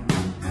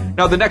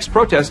 Now, the next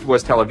protest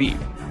was Tel Aviv,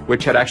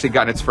 which had actually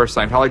gotten its first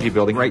Scientology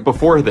building right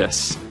before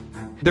this.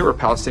 There were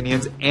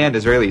Palestinians and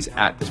Israelis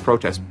at this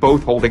protest,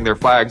 both holding their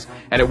flags,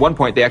 and at one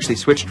point they actually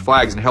switched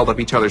flags and held up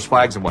each other's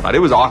flags and whatnot. It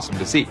was awesome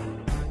to see.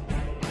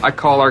 I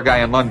call our guy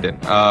in London,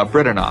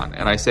 Britanon,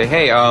 and I say,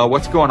 hey,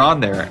 what's going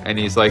on there? And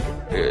he's like,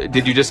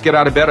 did you just get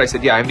out of bed? I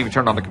said, yeah, I haven't even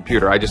turned on the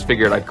computer. I just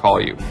figured I'd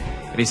call you.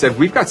 And he said,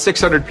 we've got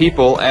 600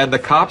 people, and the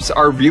cops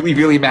are really,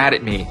 really mad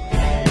at me.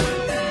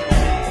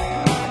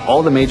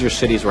 All the major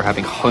cities were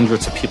having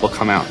hundreds of people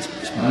come out. It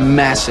was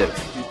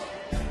massive.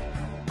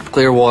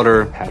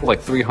 Clearwater had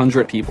like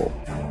 300 people.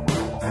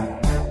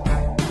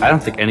 I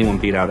don't think anyone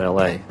beat out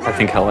LA. I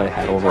think LA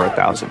had over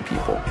 1,000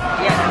 people.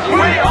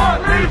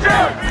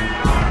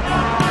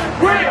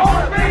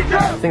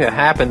 The thing that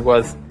happened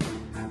was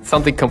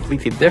something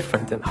completely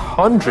different, and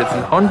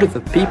hundreds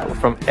of people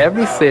from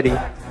every city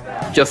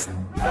just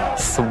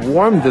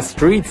swarmed the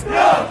streets.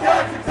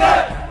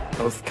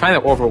 It was kind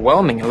of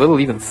overwhelming, a little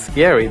even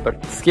scary,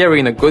 but scary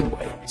in a good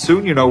way.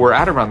 Soon, we're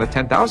at around the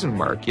 10,000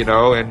 mark,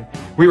 and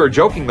we were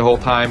joking the whole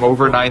time,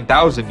 over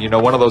 9,000,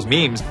 one of those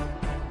memes.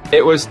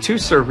 It was too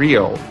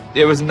surreal.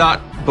 It was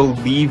not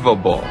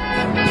believable.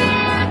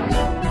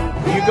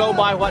 You go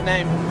by what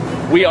name?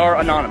 We are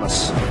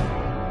anonymous.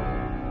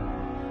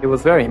 It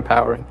was very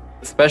empowering,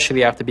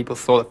 especially after people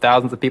saw the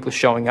thousands of people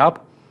showing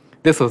up.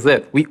 This was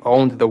it. We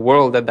owned the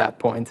world at that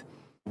point.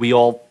 We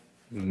all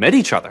met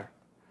each other.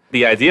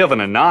 The idea of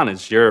an anon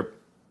is you're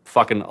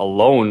fucking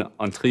alone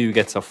until you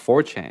get to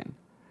 4chan,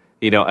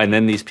 and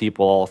then these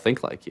people all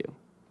think like you,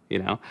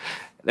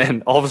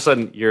 And all of a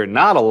sudden, you're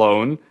not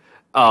alone.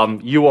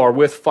 You are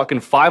with fucking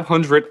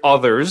 500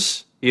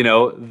 others,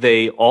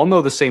 They all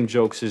know the same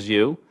jokes as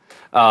you.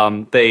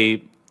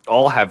 They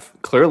all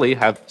clearly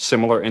have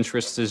similar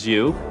interests as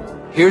you.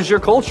 Here's your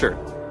culture.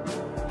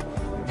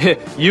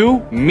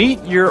 You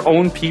meet your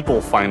own people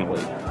finally.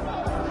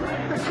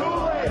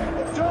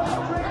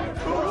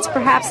 It's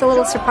perhaps a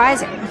little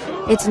surprising.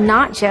 It's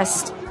not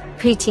just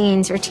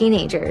preteens or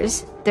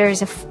teenagers.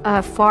 There's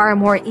a far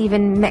more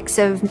even mix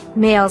of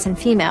males and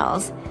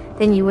females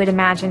than you would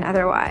imagine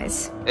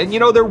otherwise. And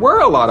there were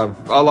a lot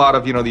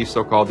of these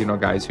so-called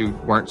guys who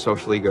weren't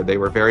socially good. They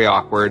were very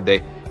awkward.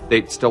 They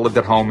still lived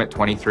at home at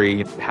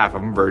 23, half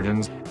of them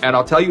virgins. And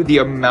I'll tell you, the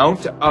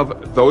amount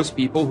of those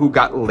people who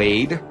got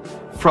laid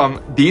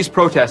from these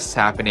protests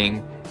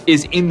happening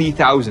is in the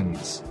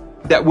thousands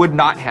that would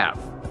not have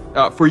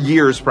for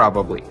years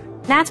probably.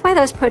 That's why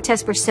those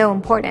protests were so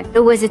important. It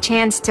was a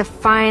chance to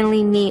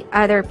finally meet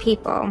other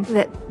people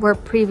that were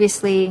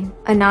previously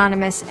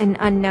anonymous and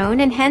unknown,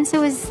 and hence it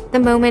was the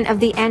moment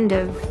of the end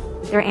of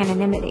their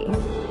anonymity.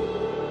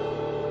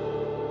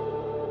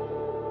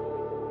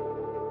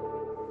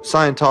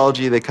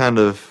 Scientology, they kind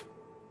of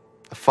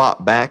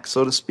fought back,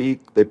 so to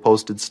speak. They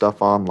posted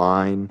stuff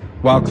online.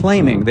 While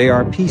claiming they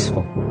are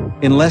peaceful,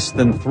 in less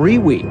than 3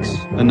 weeks,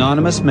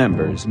 anonymous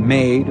members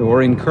made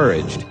or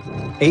encouraged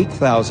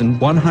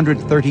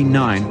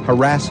 8,139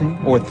 harassing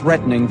or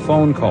threatening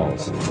phone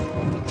calls,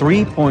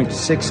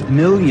 3.6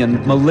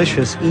 million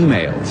malicious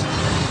emails,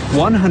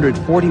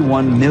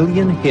 141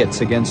 million hits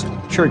against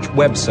church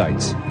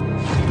websites,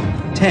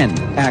 10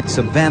 acts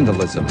of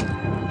vandalism,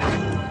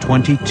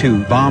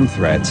 22 bomb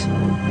threats,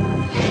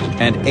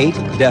 and 8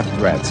 death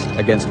threats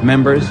against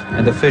members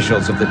and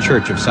officials of the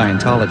Church of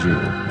Scientology.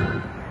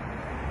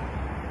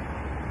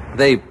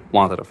 They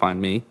wanted to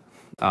find me.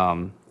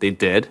 They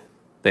did.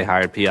 They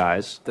hired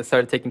PIs. They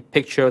started taking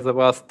pictures of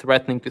us,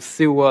 threatening to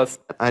sue us.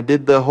 I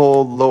did the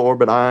whole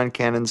low-orbit ion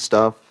cannon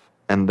stuff,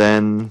 and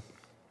then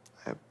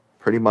I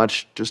pretty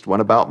much just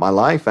went about my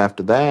life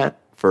after that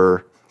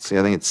for, I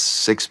think it's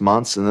 6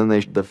 months, and then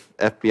the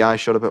FBI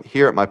showed up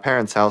here at my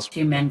parents' house.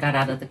 2 men got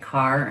out of the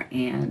car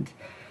and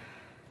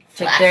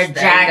took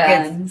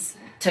Flashed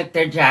took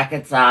their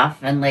jackets off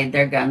and laid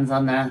their guns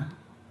on the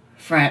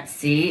front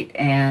seat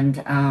and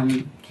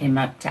came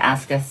up to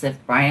ask us if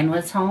Brian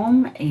was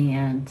home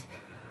and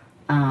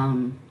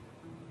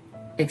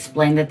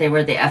explained that they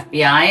were the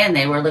FBI and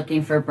they were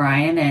looking for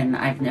Brian, and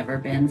I've never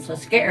been so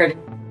scared.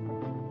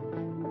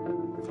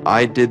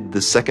 I did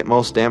the second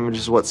most damage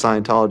is what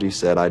Scientology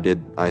said. I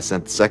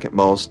sent the second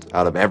most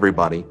out of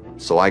everybody.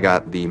 So I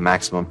got the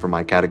maximum for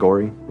my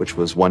category, which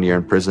was 1 year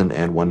in prison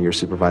and 1 year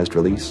supervised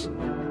release.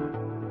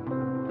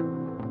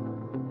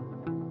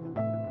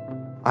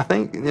 I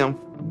think,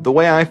 the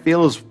way I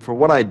feel is for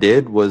what I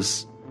did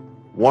was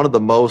one of the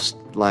most,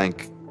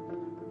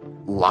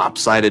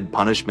 lopsided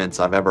punishments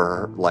I've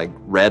ever,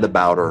 read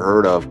about or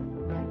heard of.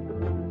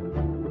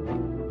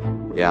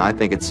 Yeah, I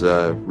think it's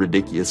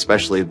ridiculous,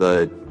 especially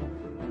the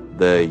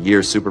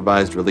year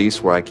supervised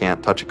release where I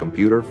can't touch a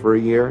computer for a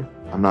year.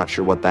 I'm not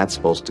sure what that's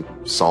supposed to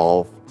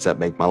solve, except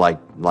make my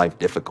life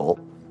difficult.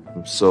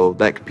 So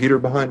that computer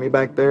behind me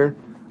back there,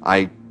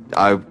 I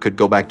could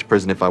go back to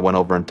prison if I went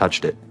over and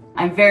touched it.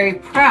 I'm very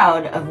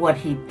proud of what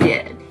he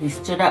did. He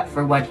stood up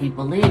for what he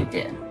believed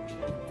in.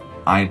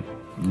 I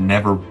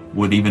never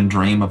would even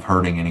dream of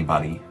hurting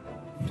anybody.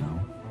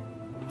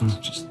 It's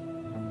just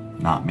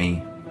not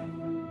me.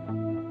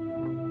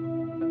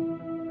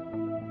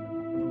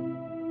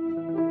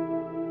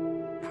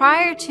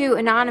 Prior to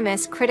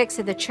Anonymous, critics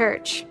of the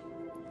church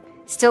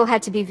still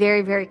had to be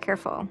very, very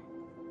careful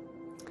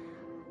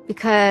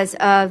because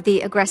of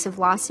the aggressive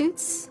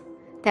lawsuits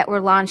that were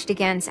launched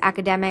against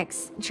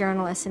academics,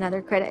 journalists, and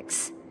other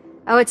critics.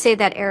 I would say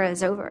that era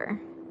is over.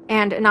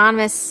 And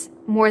Anonymous,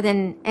 more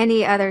than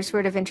any other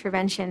sort of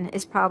intervention,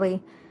 is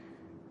probably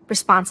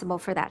responsible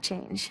for that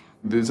change.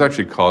 This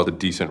actually caused a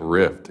decent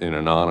rift in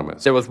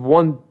Anonymous. There was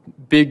one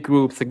big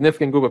group,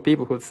 significant group of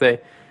people who would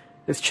say,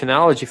 this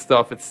Chanology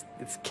stuff, it's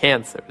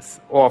cancer, it's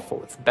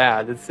awful, it's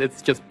bad,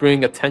 it's just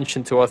bringing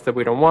attention to us that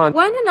we don't want.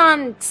 One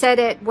Anon said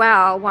it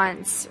well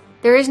once.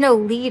 There is no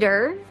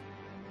leader.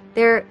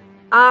 Their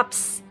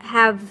ops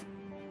have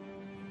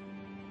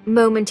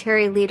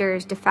momentary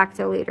leaders, de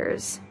facto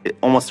leaders.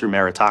 Almost through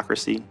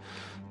meritocracy,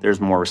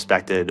 there's more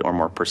respected or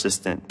more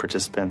persistent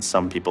participants.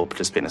 Some people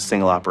participate in a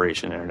single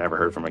operation and are never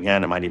heard from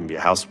again. It might even be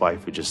a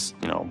housewife who just,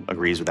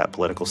 agrees with that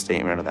political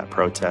statement or that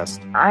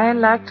protest. I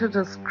like to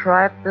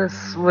describe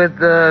this with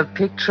the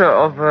picture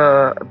of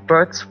a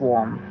bird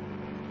swarm.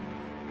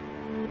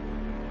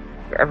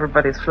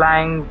 Everybody's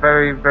flying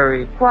very,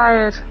 very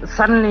quiet.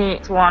 Suddenly,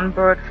 one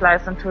bird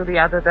flies into the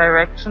other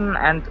direction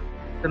and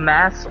the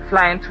mass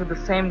fly into the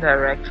same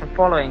direction,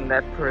 following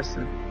that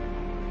person.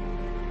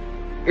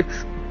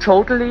 It's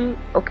totally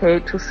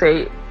okay to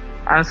say,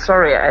 I'm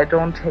sorry, I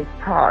don't take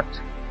part.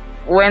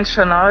 When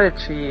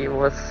Chronology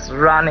was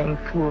running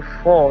full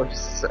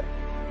force,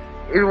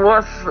 it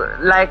was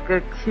like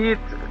a kid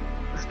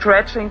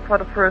stretching for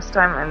the first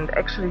time and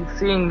actually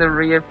seeing the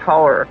real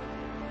power.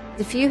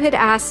 If you had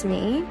asked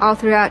me all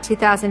throughout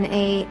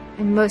 2008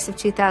 and most of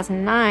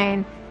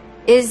 2009,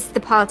 is the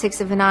politics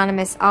of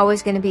Anonymous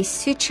always going to be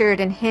sutured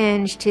and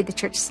hinged to the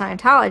Church of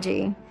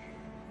Scientology?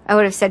 I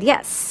would have said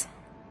yes.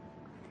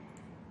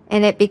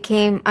 And it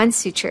became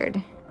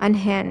unsutured,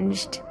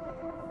 unhinged,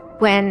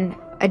 when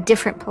a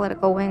different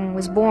political wing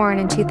was born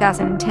in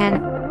 2010.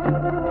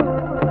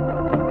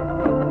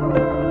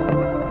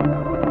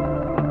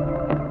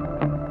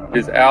 It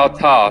is our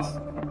task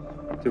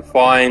to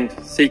find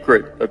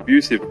secret,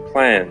 abusive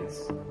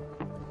plans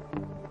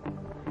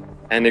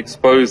and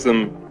expose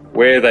them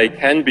where they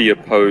can be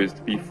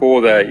opposed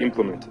before they are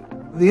implemented.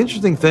 The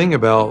interesting thing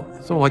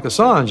about someone like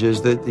Assange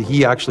is that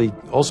he actually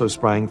also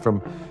sprang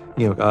from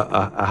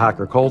a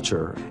hacker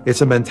culture.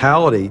 It's a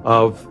mentality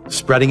of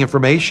spreading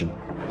information.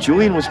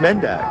 Julian was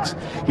Mendax.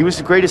 He was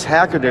the greatest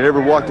hacker that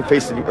ever walked the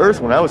face of the earth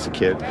when I was a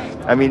kid.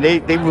 I mean, they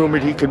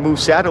rumored he could move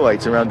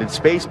satellites around in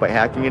space by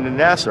hacking into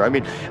NASA.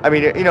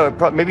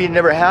 Maybe it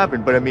never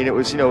happened, but it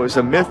was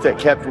a myth that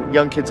kept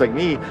young kids like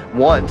me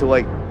wanting to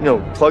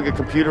plug a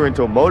computer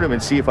into a modem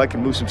and see if I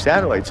can move some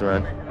satellites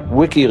around.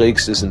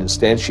 WikiLeaks is an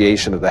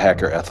instantiation of the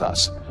hacker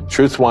ethos.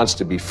 Truth wants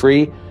to be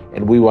free,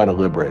 and we want to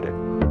liberate it.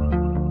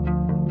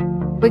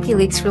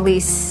 WikiLeaks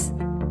released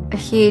a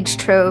huge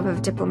trove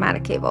of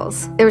diplomatic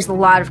cables. There was a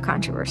lot of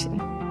controversy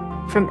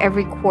from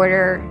every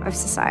quarter of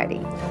society.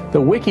 The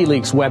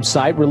WikiLeaks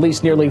website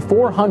released nearly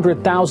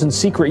 400,000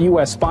 secret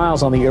U.S.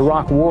 files on the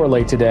Iraq War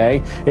late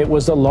today. It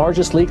was the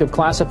largest leak of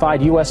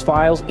classified U.S.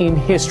 files in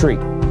history.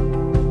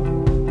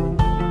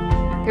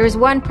 There was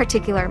one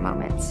particular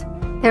moment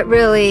that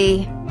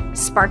really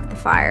sparked the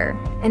fire,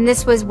 and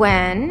this was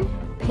when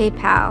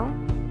PayPal,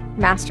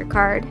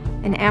 MasterCard,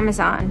 and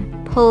Amazon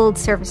pulled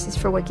services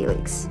for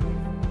WikiLeaks.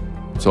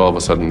 So all of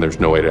a sudden, there's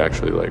no way to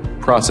actually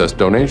process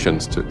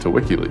donations to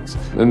WikiLeaks.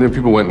 And then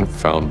people went and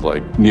found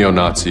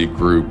neo-Nazi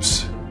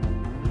groups.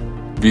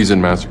 Visa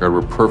and MasterCard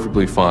were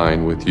perfectly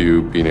fine with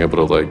you being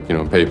able to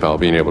PayPal,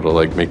 being able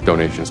to make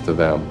donations to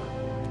them.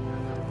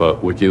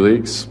 But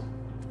WikiLeaks,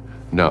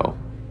 no.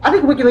 I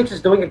think WikiLeaks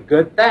is doing a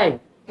good thing.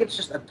 It's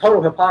just a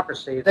total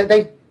hypocrisy.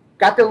 They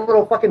got their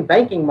little fucking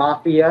banking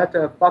mafia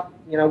to fuck,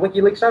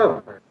 WikiLeaks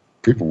over.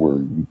 People were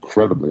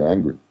incredibly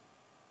angry.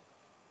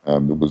 There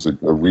was a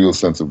real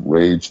sense of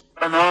rage.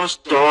 Anonymous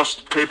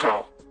lost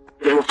PayPal.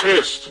 They were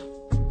pissed.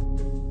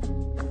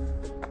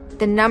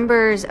 The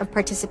numbers of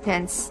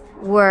participants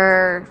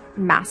were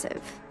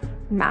massive.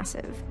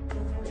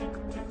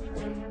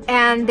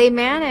 And they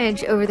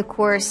managed over the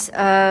course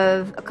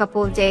of a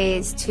couple of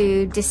days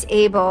to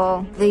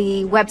disable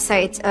the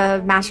websites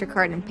of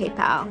MasterCard and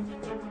PayPal.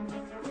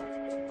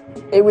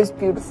 It was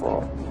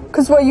beautiful.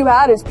 Because what you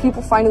had is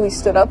people finally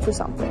stood up for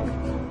something.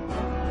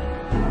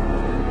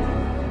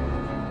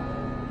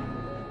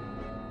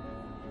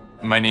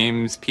 My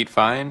name's Pete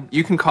Fine.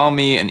 You can call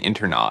me an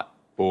internaut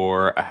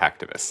or a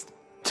hacktivist.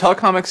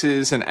 Telecomics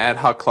is an ad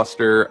hoc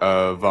cluster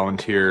of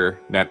volunteer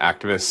net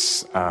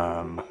activists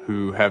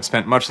who have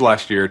spent much of the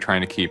last year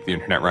trying to keep the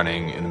internet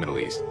running in the Middle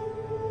East.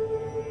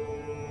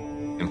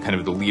 In kind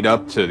of the lead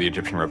up to the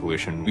Egyptian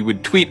revolution, we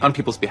would tweet on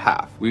people's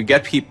behalf. We would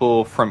get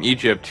people from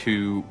Egypt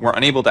who were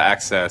unable to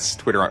access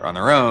Twitter on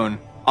their own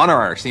on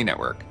our IRC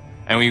network,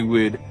 and we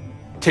would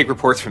take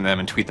reports from them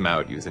and tweet them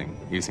out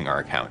using our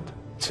account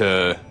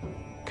to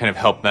kind of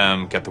help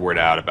them get the word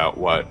out about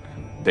what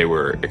they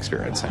were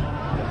experiencing.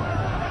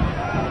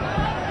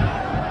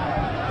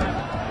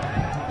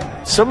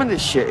 Some of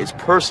this shit is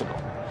personal.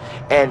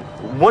 And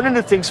one of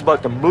the things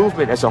about the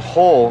movement as a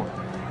whole,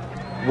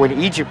 when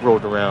Egypt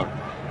rolled around,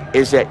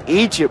 is that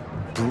Egypt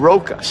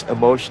broke us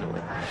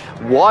emotionally.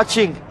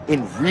 Watching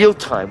in real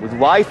time with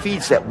live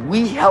feeds that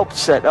we helped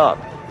set up,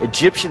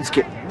 Egyptians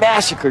get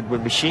massacred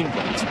with machine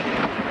guns.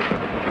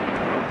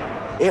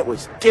 It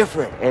was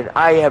different, and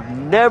I have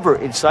never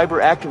in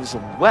cyber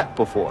activism wept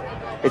before.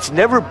 It's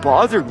never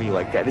bothered me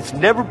like that. It's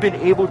never been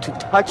able to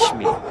touch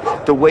me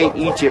the way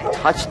Egypt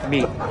touched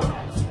me.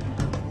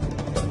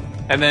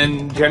 And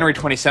then January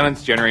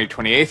 27th, January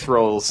 28th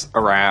rolls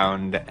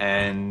around,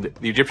 and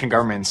the Egyptian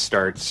government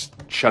starts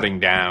shutting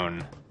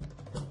down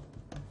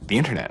the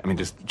internet. I mean,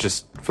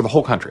 just for the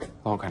whole country.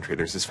 The whole country.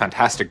 There's this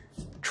fantastic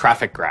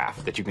traffic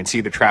graph that you can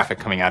see the traffic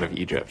coming out of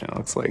Egypt, and it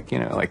looks like,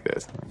 like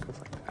this, and it goes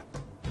like that.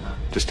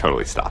 Just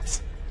totally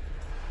stops.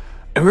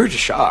 And we were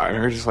just shocked. I mean,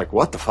 we were just like,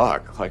 what the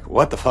fuck? Like,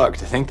 what the fuck?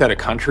 To think that a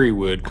country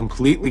would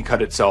completely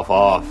cut itself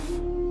off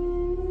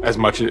as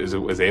much as it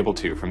was able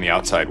to from the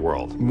outside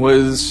world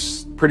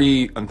was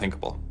pretty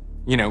unthinkable.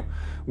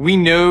 We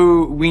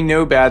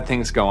know bad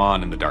things go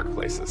on in the dark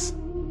places.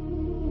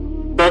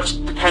 That's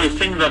the kind of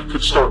thing that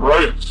could start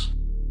riots.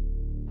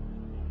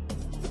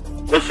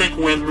 I think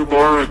when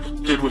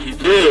Mubarak did what he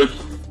did,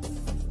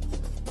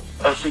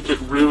 I think it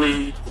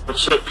really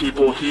upset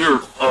people here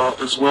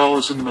as well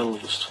as in the Middle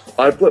East.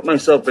 I put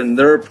myself in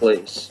their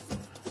place,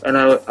 and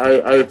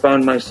I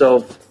found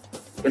myself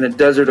in a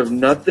desert of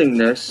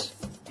nothingness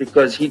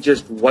because he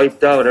just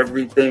wiped out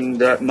everything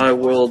that my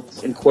world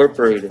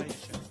incorporated.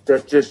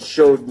 That just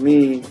showed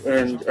me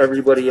and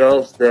everybody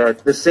else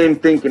that the same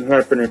thing can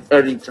happen at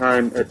any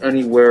time, at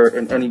anywhere,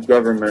 in any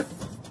government.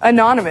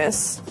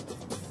 Anonymous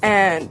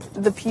and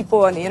the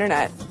people on the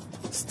internet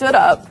stood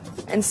up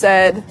and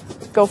said,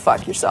 go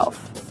fuck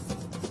yourself.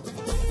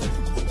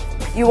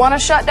 You want to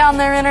shut down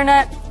their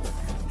internet?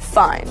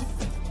 Fine.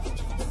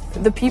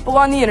 The people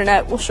on the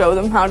internet will show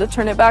them how to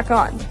turn it back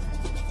on.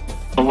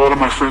 A lot of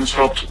my friends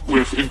helped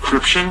with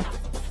encryption,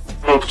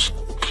 helped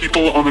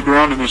people on the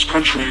ground in those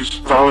countries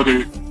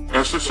validate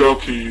SSL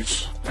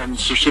keys and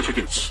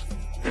certificates,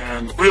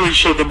 and really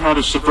showed them how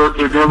to subvert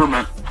their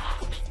government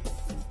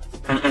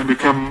and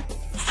become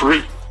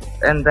free.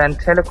 And then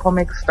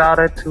Telecomics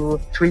started to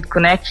tweet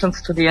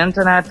connections to the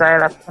internet,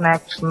 dial-up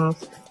connections.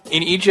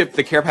 In Egypt,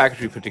 the care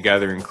package we put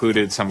together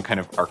included some kind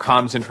of our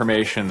comms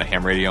information, the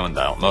ham radio and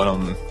dial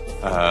modem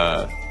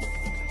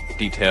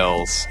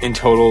details. In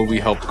total, we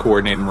helped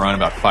coordinate and run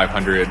about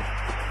 500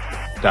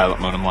 dial-up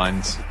modem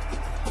lines.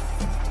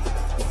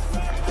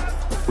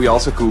 We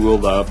also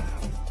Googled up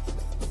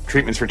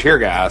treatments for tear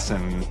gas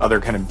and other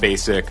kind of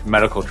basic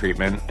medical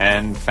treatment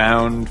and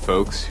found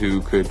folks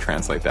who could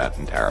translate that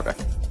into Arabic.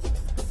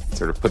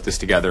 Sort of put this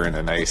together in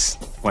a nice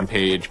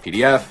one-page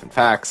PDF and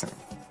fax, and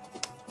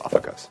off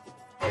it goes.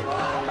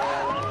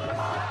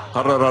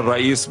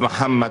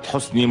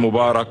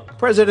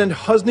 President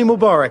Hosni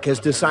Mubarak has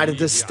decided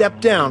to step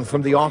down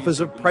from the office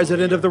of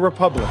President of the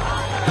Republic.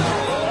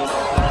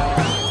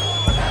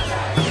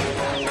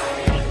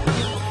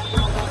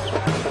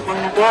 When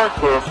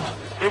Mubarak left,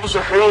 it was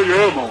a hell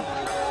yeah moment.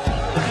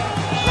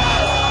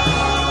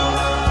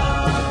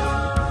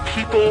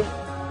 People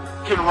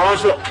can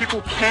rise up.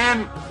 People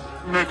can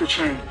make a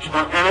change.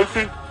 And I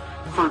think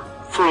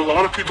for a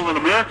lot of people in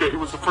America, it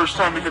was the first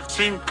time they had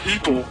seen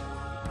people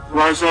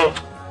rise up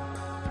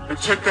and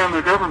take down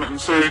their government and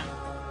say,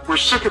 we're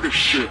sick of this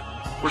shit.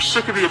 We're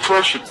sick of the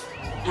oppression.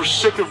 We're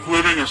sick of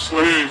living as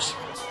slaves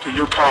to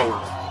your power.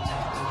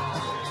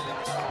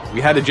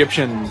 We had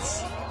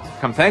Egyptians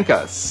come thank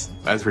us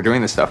as we're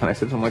doing this stuff, and I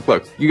said to them, like,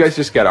 look, you guys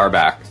just get our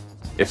back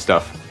if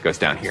stuff goes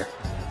down here.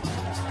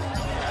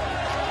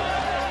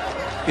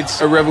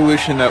 It's a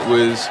revolution that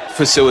was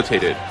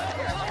facilitated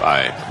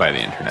by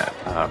the internet,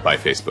 by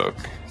Facebook,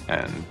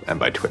 and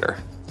by Twitter.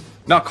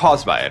 Not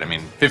caused by it. I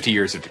mean, 50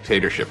 years of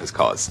dictatorship has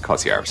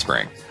caused the Arab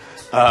Spring.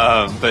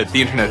 But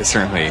the internet has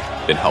certainly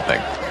been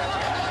helping.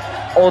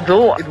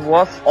 Although it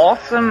was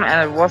awesome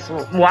and it was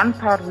one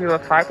part we were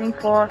fighting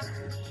for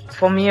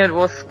me it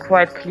was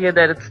quite clear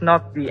that it's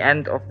not the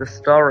end of the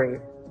story.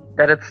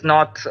 That it's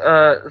not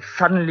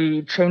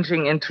suddenly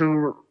changing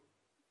into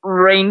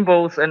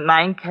rainbows and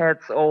 9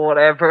 cats or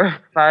whatever,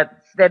 but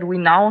that we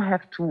now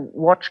have to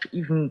watch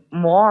even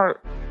more.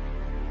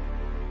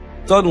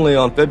 Suddenly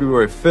on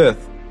February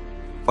 5th,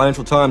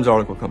 Financial Times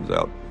article comes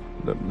out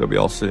that we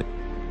all see.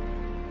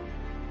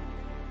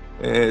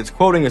 And it's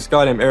quoting this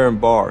guy named Aaron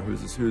Barr,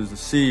 who's the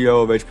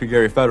CEO of HP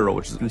Gary Federal,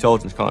 which is an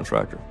intelligence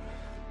contractor.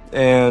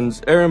 And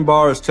Aaron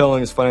Barr is telling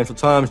his Financial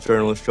Times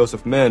journalist,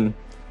 Joseph Min,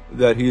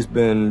 that he's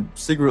been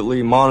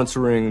secretly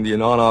monitoring the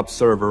AnonOps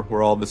server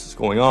where all this is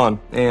going on,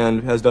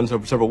 and has done so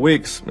for several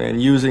weeks, and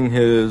using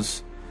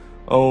his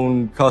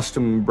own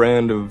custom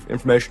brand of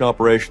information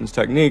operations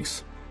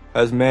techniques,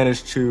 has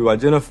managed to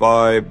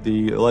identify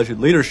the alleged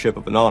leadership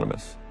of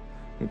Anonymous,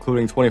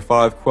 including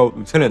 25, quote,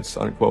 lieutenants,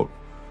 unquote,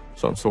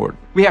 some sort.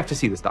 We have to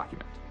see this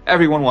document.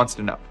 Everyone wants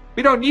to know.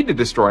 We don't need to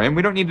destroy him.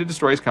 We don't need to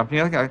destroy his company.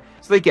 So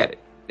they get it.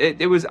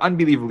 It was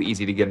unbelievably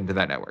easy to get into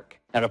that network.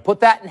 Now, to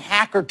put that in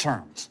hacker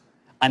terms,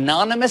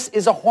 Anonymous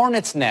is a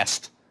hornet's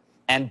nest.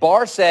 And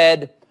Barr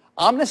said,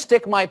 I'm going to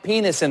stick my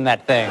penis in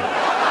that thing.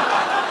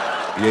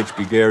 The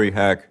HB Gary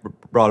hack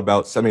brought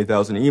about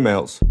 70,000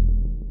 emails.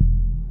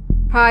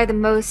 Probably the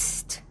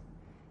most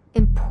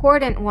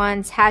important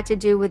ones had to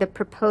do with a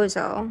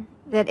proposal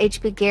that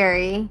HB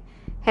Gary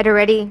had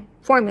already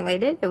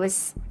formulated. It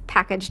was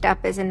packaged up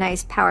as a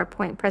nice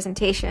PowerPoint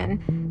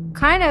presentation.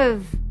 Kind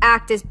of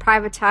act as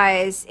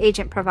privatized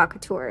agent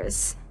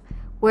provocateurs,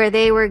 where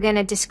they were going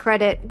to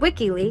discredit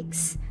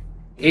WikiLeaks.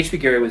 HB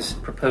Gary was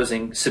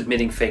proposing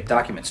submitting fake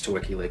documents to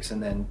WikiLeaks,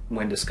 and then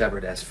when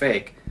discovered as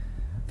fake,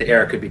 the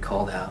error could be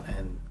called out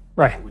and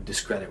it would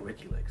discredit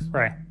WikiLeaks.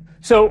 Right.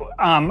 So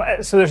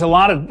there's a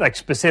lot of like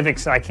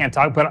specifics that I can't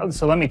talk about.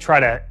 So let me try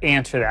to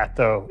answer that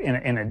though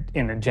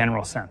in a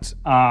general sense.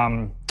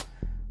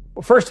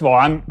 First of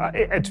all,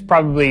 it's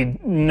probably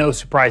no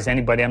surprise to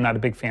anybody. I'm not a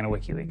big fan of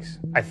WikiLeaks.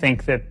 I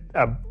think that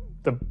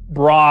the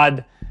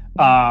broad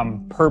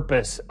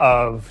purpose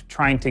of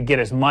trying to get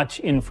as much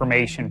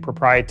information,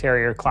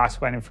 proprietary or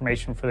classified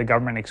information for the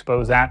government,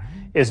 expose that,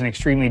 is an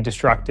extremely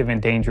destructive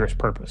and dangerous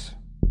purpose.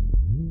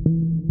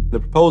 The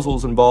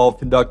proposals involve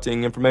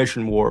conducting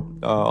information war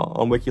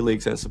on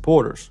WikiLeaks and its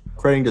supporters,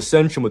 creating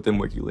dissension within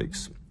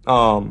WikiLeaks,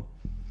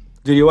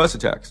 DDoS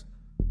attacks.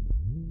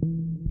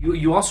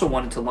 You also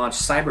wanted to launch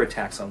cyber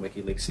attacks on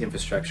WikiLeaks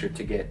infrastructure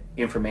to get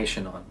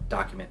information on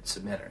document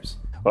submitters.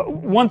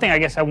 One thing I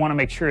guess I want to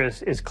make sure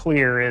is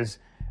clear is,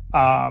 you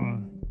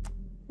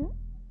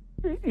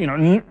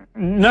know,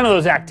 none of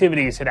those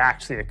activities had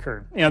actually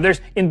occurred. You know,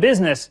 in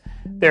business,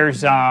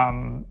 there's,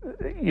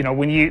 you know,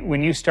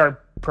 when you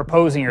start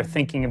proposing or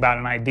thinking about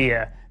an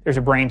idea, there's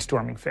a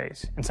brainstorming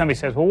phase. And somebody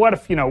says, well, what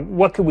if, you know,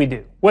 what could we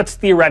do? What's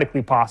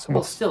theoretically possible?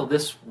 Well, still,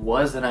 this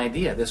was an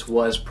idea. This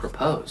was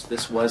proposed.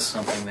 This was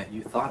something that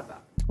you thought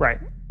about. Right.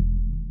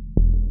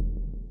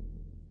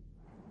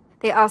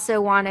 They also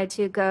wanted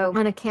to go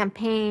on a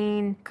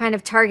campaign kind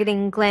of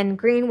targeting Glenn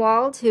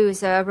Greenwald,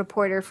 who's a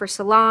reporter for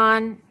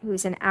Salon,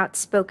 who's an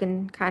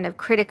outspoken kind of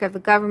critic of the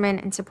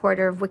government and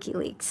supporter of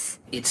WikiLeaks.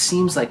 It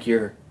seems like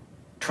you're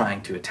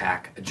trying to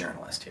attack a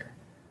journalist here.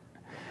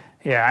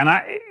 Yeah, and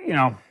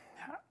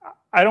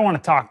I don't want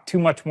to talk too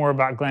much more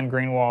about Glenn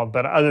Greenwald,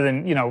 but other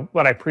than, you know,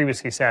 what I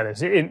previously said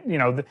is, you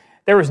know,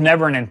 there was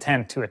never an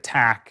intent to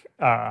attack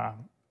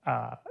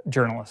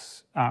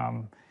journalists,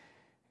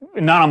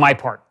 not on my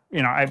part.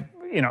 You know,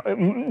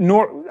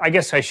 nor I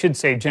guess I should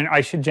say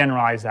I should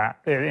generalize that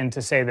and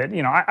to say that,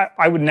 you know,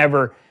 I would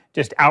never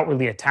just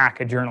outwardly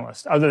attack a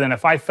journalist, other than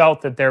if I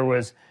felt that there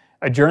was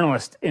a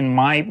journalist in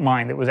my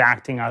mind that was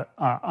acting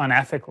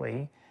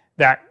unethically.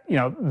 That, you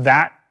know,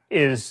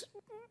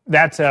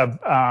 that's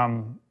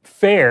a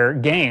fair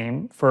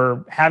game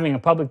for having a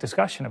public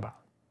discussion about.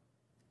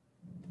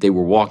 They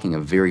were walking a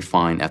very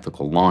fine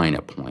ethical line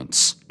at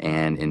points,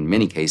 and in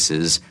many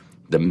cases,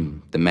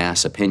 the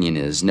mass opinion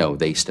is, no,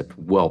 they stepped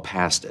well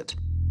past it.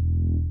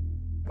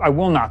 I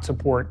will not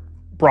support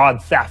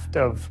broad theft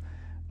of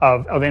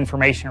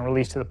information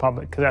released to the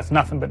public, because that's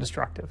nothing but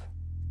destructive.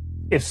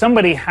 If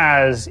somebody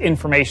has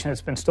information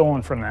that's been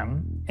stolen from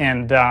them,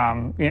 and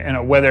you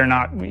know, whether or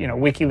not, you know,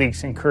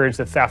 WikiLeaks encouraged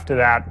the theft of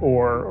that,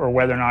 or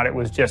whether or not it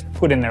was just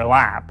put in their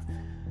lap,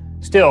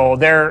 still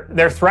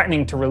they're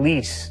threatening to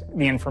release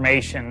the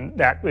information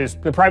that is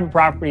the private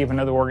property of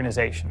another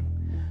organization.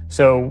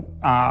 So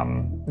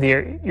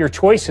your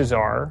choices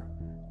are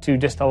to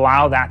just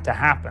allow that to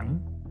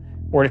happen,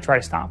 or to try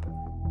to stop it.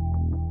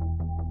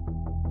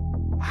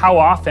 How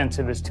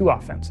offensive is too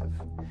offensive?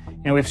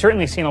 You know, we've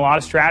certainly seen a lot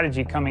of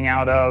strategy coming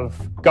out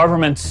of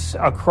governments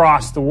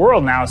across the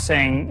world now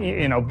saying,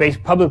 you know,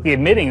 publicly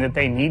admitting that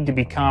they need to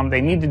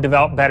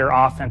develop better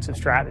offensive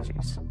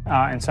strategies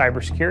in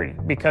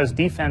cybersecurity, because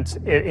defense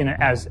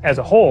as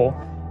a whole,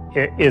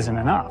 it isn't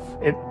enough.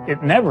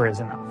 It never is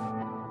enough.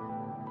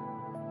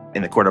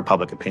 In the court of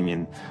public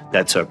opinion,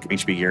 that took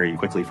H.B. Gary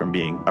quickly from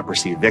being a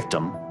perceived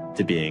victim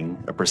to being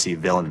a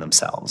perceived villain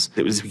themselves.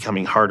 It was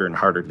becoming harder and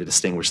harder to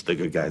distinguish the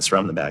good guys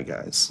from the bad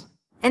guys.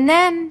 And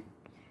then,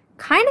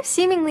 kind of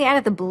seemingly out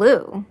of the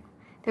blue,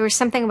 there was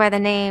something by the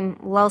name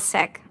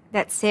Lulzsec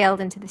that sailed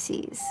into the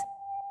seas.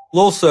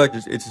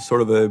 Lulzsec, it's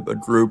sort of a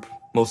group,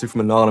 mostly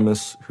from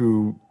Anonymous,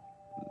 who,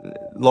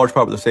 large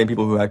part of the same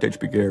people who hacked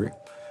H.B. Gary.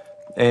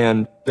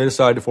 And they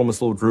decided to form this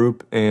little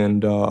group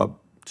and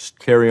just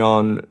carry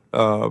on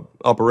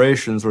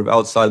operations sort of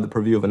outside of the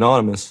purview of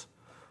Anonymous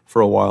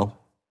for a while.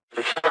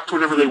 They hacked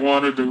whatever they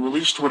wanted, they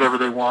released whatever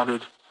they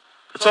wanted.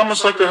 It's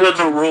almost like they had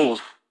no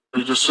rules.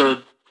 They just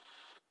said,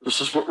 this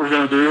is what we're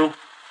going to do.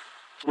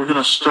 We're going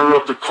to stir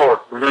up the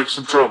cart. We're going to make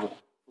some trouble.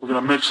 We're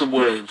going to make some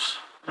waves.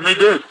 And they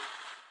did.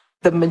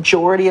 The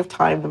majority of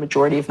time, the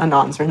majority of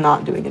Anons are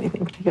not doing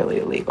anything particularly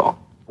illegal.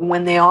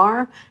 When they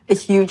are, a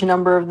huge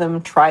number of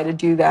them try to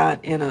do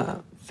that in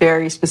a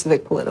very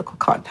specific political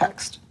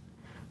context.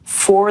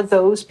 For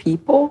those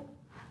people,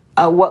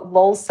 what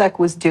Lulzsec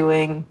was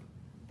doing,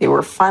 they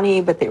were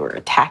funny, but they were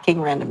attacking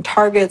random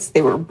targets.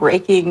 They were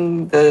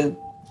breaking the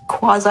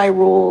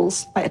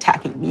quasi-rules by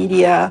attacking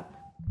media.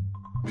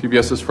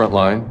 PBS's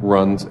Frontline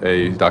runs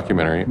a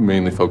documentary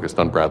mainly focused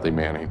on Bradley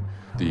Manning,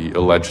 the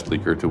alleged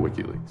leaker to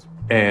WikiLeaks.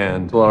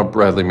 And a lot of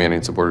Bradley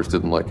Manning supporters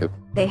didn't like it.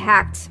 They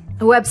hacked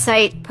a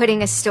website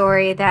putting a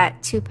story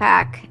that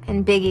Tupac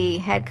and Biggie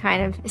had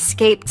kind of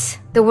escaped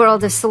the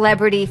world of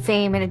celebrity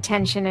fame and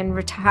attention and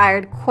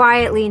retired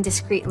quietly and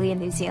discreetly in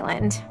New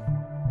Zealand.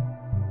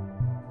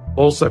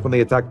 Also, when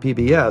they attacked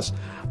PBS,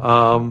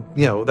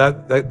 you know,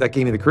 that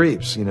gave me the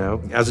creeps, you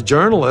know. As a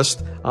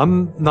journalist,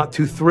 I'm not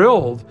too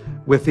thrilled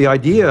with the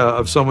idea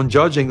of someone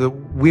judging that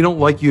we don't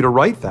like you to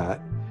write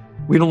that.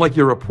 We don't like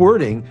your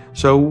reporting,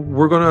 so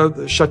we're going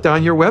to shut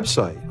down your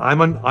website.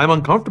 I'm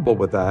uncomfortable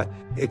with that.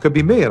 It could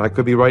be me, and I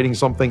could be writing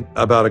something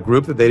about a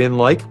group that they didn't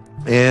like,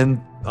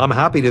 and I'm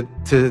happy to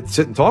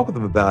sit and talk with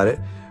them about it,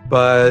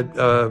 but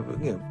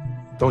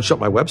don't shut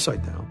my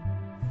website down.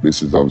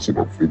 This is obviously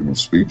about freedom of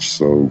speech,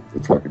 so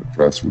attacking the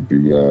press would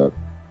be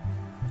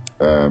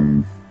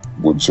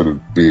would sort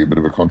of be a bit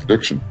of a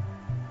contradiction.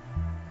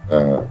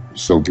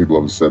 So people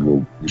obviously said,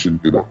 well, we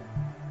shouldn't do that.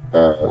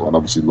 And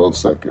obviously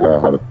LulzSec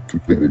had a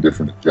completely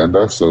different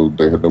agenda, so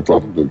they had no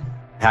problem doing it.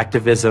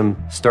 Activism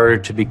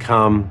started to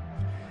become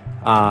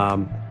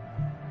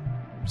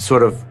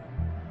sort of,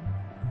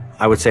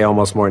 I would say,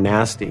 almost more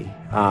nasty,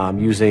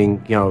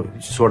 using,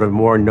 sort of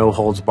more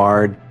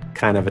no-holds-barred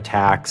kind of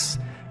attacks,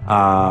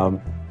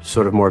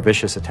 sort of more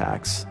vicious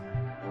attacks.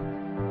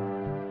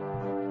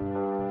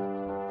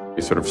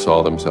 They sort of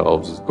saw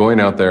themselves as going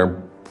out there,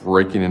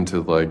 breaking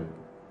into like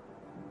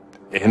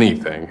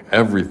anything,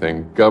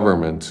 everything,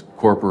 governments,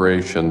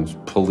 corporations,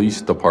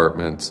 police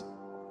departments,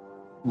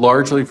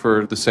 largely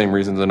for the same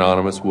reasons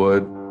Anonymous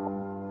would.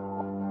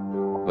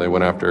 They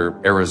went after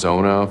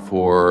Arizona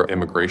for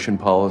immigration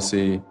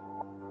policy,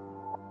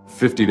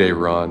 50-day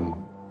run,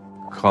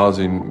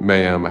 causing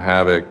mayhem,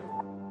 havoc,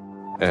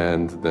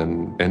 and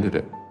then ended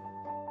it.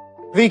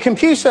 The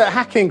computer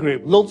hacking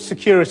group Lulz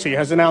Security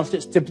has announced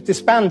it's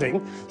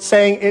disbanding,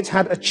 saying it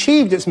had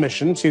achieved its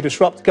mission to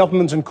disrupt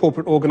government and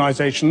corporate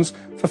organizations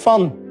for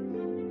fun.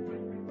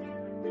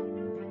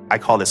 I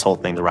call this whole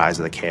thing the rise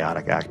of the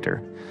chaotic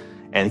actor.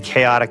 And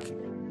chaotic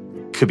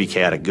could be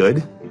chaotic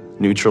good,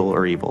 neutral,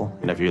 or evil.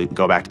 If you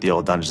go back to the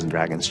old Dungeons &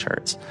 Dragons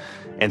charts.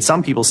 And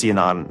some people see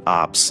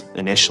Anon-Ops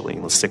initially,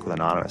 let's stick with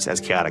Anonymous,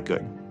 as chaotic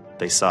good.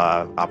 They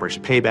saw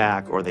Operation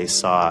Payback, or they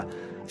saw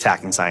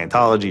attacking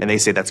Scientology, and they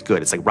say that's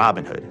good. It's like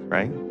Robin Hood,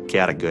 right?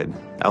 Chaotic good.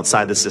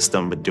 Outside the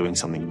system, but doing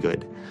something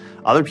good.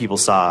 Other people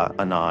saw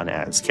Anon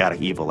as chaotic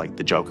evil, like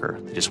the Joker.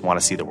 They just want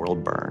to see the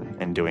world burn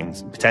and doing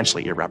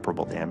potentially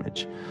irreparable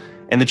damage.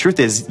 And the truth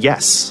is,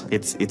 yes,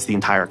 it's the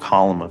entire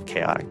column of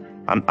chaotic.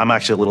 I'm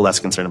actually a little less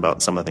concerned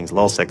about some of the things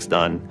LulzSec's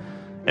done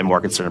and more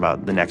concerned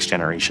about the next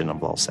generation of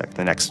LulzSec,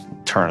 the next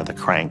turn of the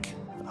crank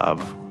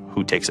of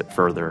who takes it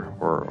further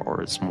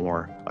or is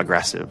more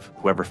aggressive.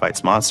 Whoever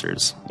fights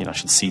monsters,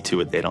 should see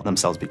to it they don't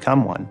themselves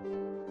become one.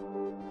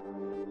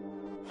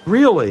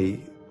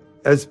 Really,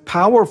 as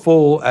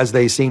powerful as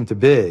they seem to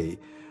be,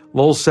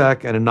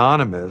 LulzSec and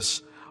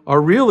Anonymous are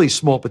really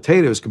small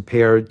potatoes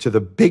compared to the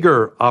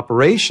bigger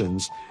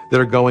operations that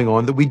are going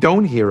on that we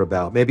don't hear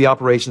about, maybe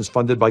operations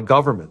funded by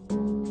government.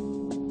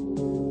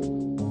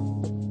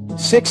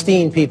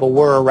 16 people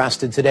were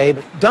arrested today,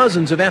 but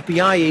dozens of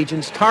FBI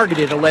agents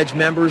targeted alleged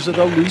members of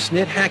the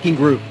loose-knit hacking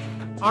group.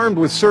 Armed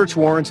with search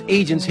warrants,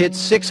 agents hit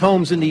 6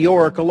 homes in New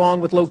York,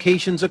 along with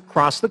locations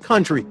across the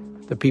country.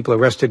 The people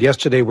arrested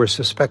yesterday were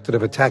suspected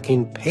of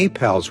attacking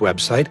PayPal's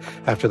website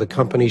after the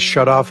company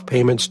shut off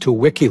payments to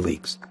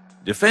WikiLeaks.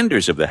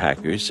 Defenders of the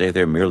hackers say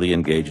they're merely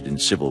engaged in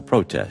civil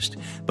protest,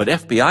 but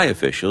FBI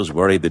officials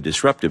worry the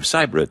disruptive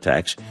cyber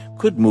attacks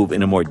could move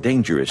in a more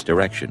dangerous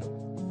direction.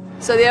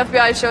 So the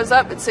FBI shows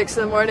up at 6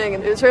 in the morning,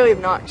 and it was really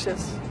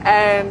obnoxious.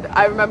 And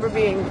I remember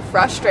being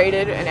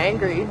frustrated and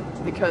angry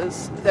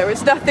because there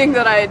was nothing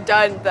that I had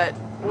done that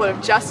would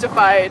have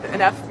justified an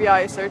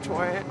FBI search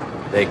warrant.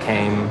 They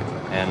came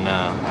and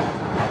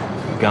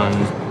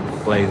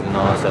guns blazing and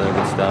all this other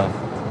good stuff,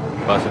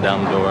 busted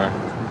down the door.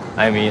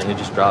 I immediately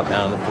just dropped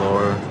down on the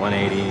floor,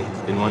 180,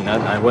 didn't want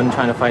nothing. I wasn't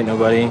trying to fight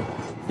nobody.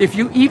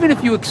 Even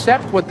if you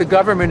accept what the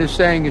government is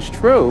saying is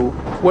true,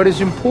 what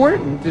is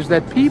important is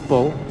that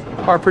people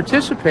are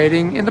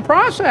participating in the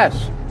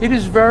process. It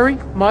is very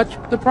much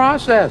the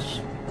process.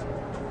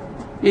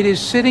 It is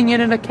sitting in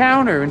an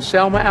encounter in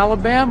Selma,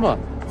 Alabama.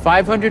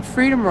 500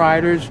 Freedom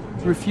Riders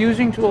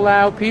refusing to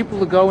allow people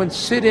to go and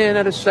sit in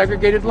at a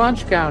segregated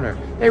lunch counter.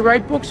 They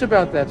write books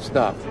about that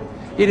stuff.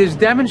 It is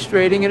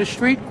demonstrating in a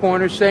street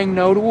corner saying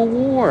no to a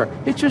war.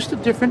 It's just a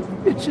different,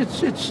 it's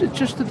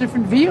just a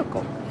different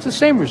vehicle. It's the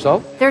same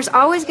result. There's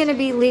always going to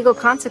be legal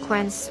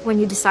consequence when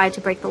you decide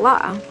to break the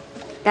law.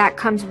 That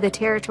comes with the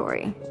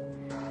territory.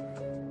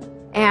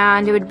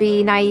 And it would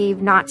be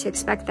naive not to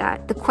expect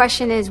that. The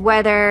question is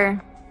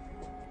whether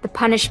the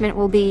punishment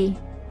will be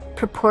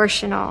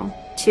proportional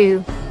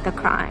to the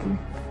crime.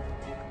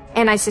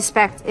 And I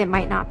suspect it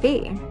might not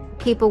be.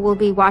 People will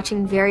be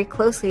watching very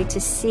closely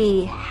to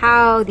see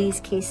how these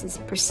cases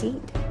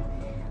proceed,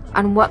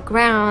 on what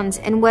grounds,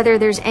 and whether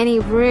there's any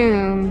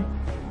room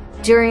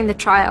during the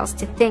trials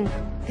to think,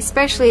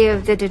 especially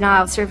of the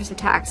denial of service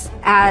attacks,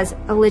 as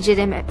a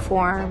legitimate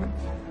form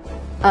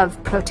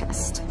of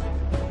protest.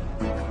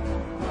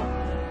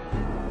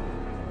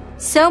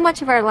 So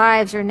much of our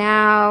lives are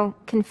now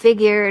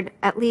configured,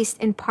 at least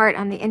in part,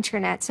 on the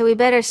internet. So we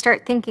better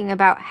start thinking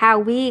about how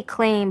we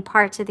claim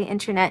parts of the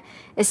internet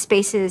as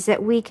spaces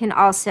that we can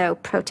also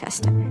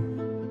protest in.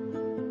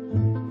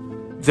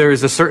 There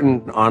is a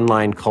certain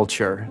online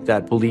culture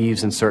that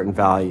believes in certain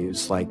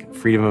values, like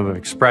freedom of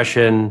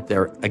expression.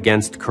 They're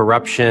against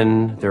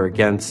corruption. They're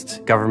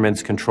against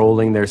governments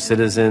controlling their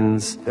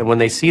citizens. And when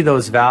they see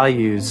those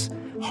values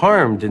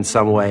harmed in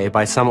some way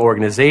by some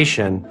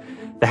organization,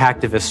 the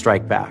hacktivists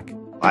strike back.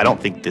 I don't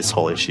think this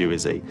whole issue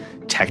is a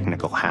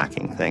technical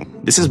hacking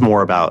thing. This is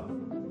more about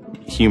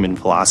human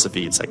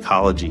philosophy and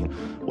psychology.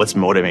 What's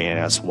motivating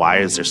us? Why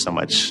is there so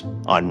much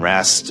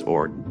unrest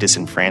or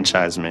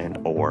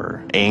disenfranchisement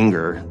or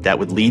anger that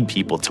would lead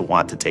people to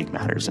want to take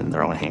matters in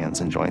their own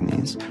hands and join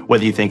these?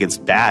 Whether you think it's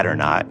bad or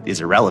not is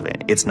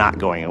irrelevant. It's not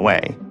going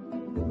away.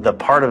 The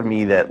part of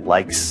me that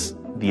likes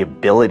the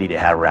ability to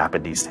have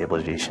rapid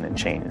destabilization and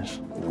change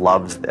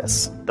loves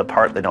this. The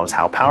part that knows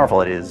how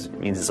powerful it is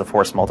means it's a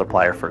force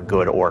multiplier for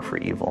good or for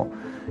evil.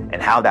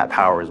 And how that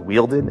power is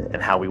wielded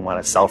and how we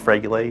want to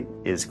self-regulate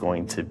is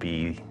going to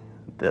be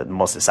the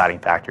most deciding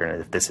factor in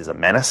if this is a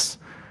menace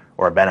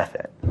or a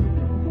benefit.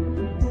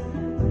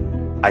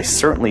 I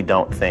certainly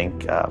don't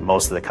think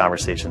most of the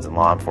conversations in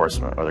law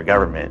enforcement or the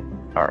government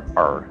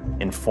are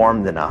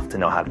informed enough to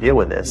know how to deal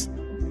with this.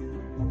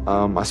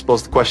 I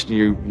suppose the question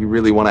you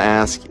really want to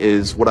ask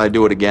is, would I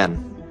do it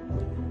again?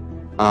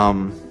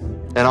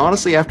 And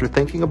honestly, after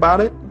thinking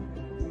about it,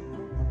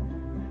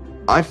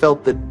 I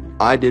felt that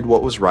I did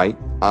what was right.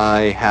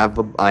 I had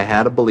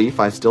a belief,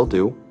 I still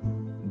do,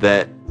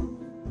 that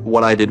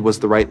what I did was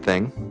the right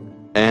thing,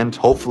 and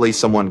hopefully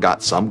someone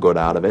got some good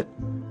out of it.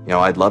 You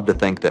know, I'd love to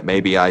think that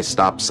maybe I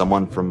stopped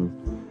someone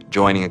from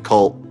joining a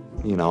cult.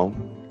 You know,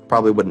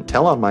 probably wouldn't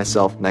tell on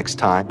myself next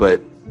time,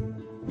 but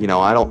you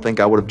know, I don't think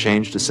I would have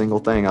changed a single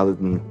thing other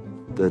than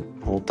the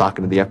whole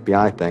talking to the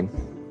FBI thing.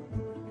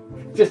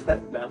 Just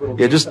that little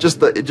yeah, just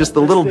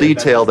the little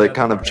detail that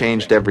kind of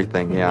changed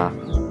everything. Yeah.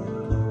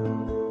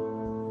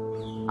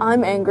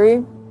 I'm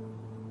angry.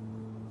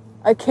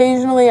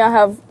 Occasionally I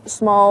have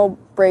small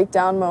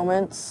breakdown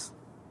moments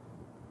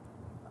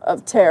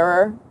of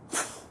terror,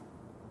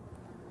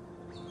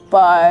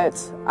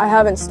 but I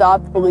haven't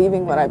stopped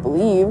believing what I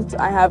believed.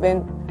 I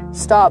haven't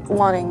stopped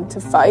wanting to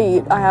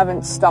fight. I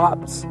haven't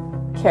stopped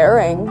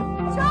caring.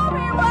 Show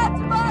me what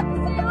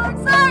democracy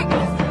looks like!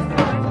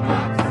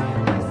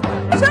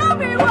 Show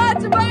me what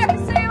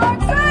democracy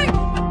looks like!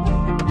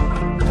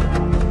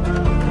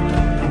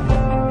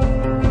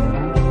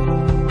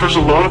 There's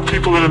a lot of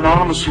people in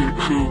Anonymous who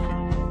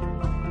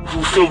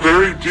feel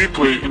very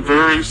deeply and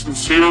very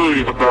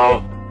sincerely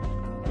about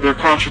their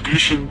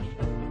contribution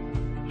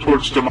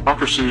towards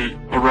democracy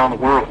around the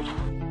world.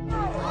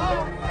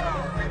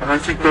 And I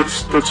think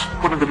that's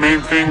one of the main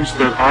things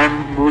that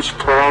I'm most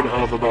proud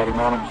of about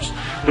Anonymous.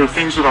 There are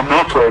things that I'm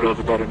not proud of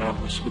about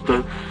Anonymous,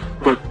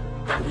 but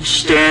we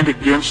stand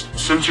against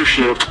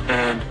censorship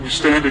and we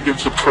stand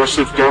against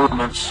oppressive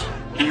governments,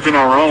 even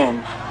our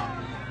own.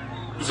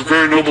 It's a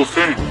very noble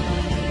thing.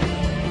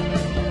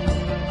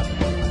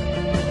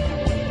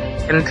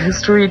 And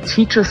history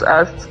teaches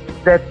us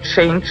that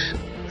change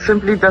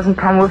simply doesn't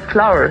come with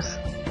flowers.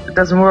 It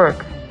doesn't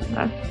work.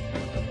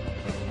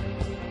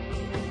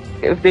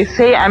 If they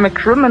say I'm a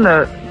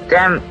criminal,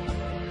 damn,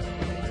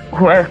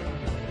 well,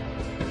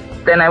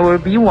 then I will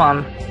be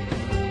one.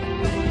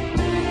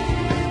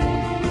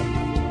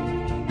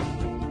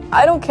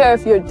 I don't care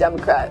if you're a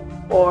Democrat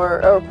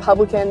or a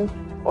Republican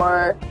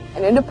or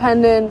an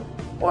independent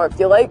or if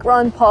you like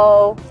Ron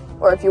Paul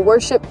or if you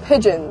worship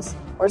pigeons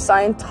or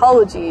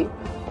Scientology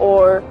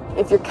or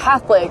if you're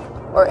Catholic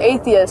or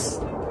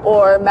atheist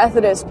or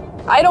Methodist.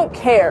 I don't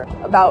care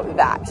about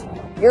that.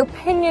 Your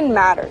opinion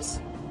matters.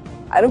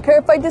 I don't care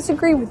if I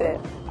disagree with it.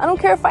 I don't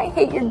care if I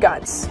hate your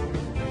guts.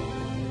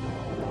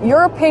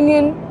 Your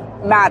opinion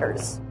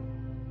matters.